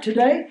with that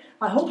today.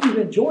 I hope you've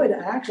enjoyed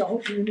Acts. I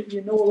hope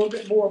you know a little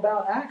bit more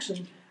about Acts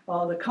and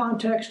the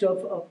context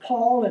of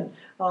Paul. And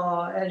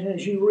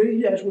as you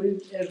read, as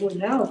we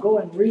now go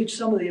and read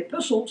some of the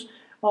epistles,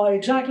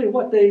 exactly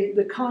what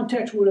the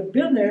context would have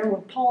been there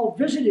when Paul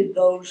visited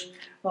those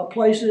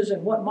places,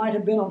 and what might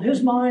have been on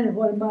his mind and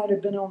what might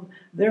have been on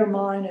their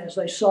mind as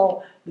they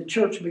saw the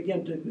church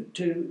begin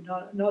to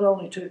not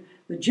only to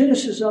the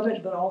genesis of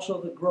it, but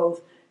also the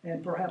growth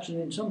and perhaps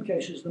in some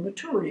cases the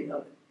maturity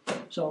of it.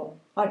 So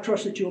I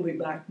trust that you'll be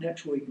back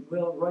next week.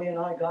 Ray and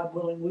I, God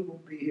willing, we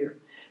will be here.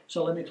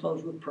 So let me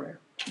close with prayer.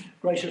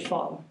 Gracious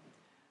Father,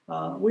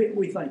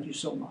 we thank you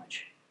so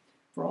much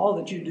for all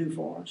that you do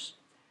for us.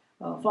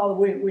 Father,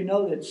 we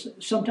know that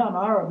sometimes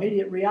our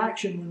immediate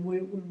reaction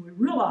when we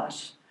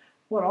realize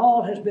what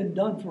all has been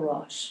done for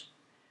us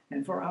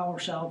and for our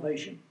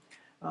salvation,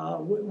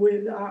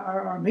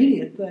 our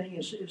immediate thing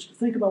is to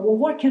think about, well,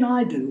 what can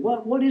I do?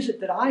 What is it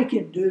that I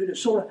can do to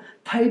sort of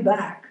pay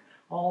back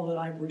all that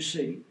I've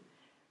received?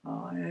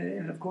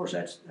 And of course,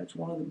 that's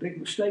one of the big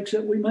mistakes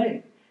that we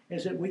make,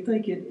 is that we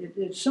think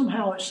it's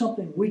somehow it's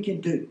something we can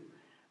do.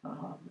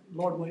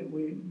 Lord,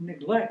 we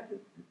neglect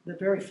the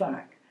very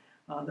fact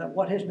that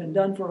what has been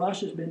done for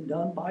us has been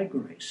done by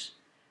grace.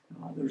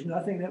 There's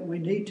nothing that we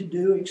need to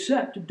do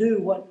except to do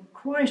what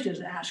Christ has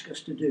asked us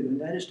to do, and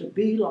that is to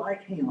be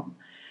like him.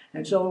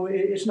 And so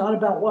it's not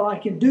about what I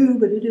can do,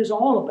 but it is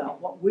all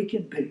about what we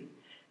can be.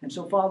 And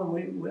so, Father,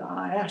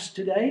 I ask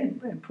today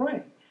and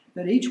pray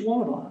that each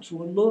one of us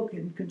will look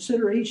and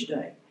consider each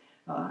day,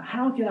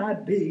 how can I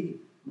be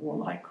more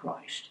like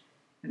Christ?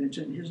 And it's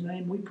in his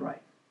name we pray.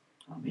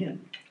 Amen.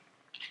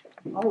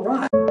 All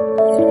right.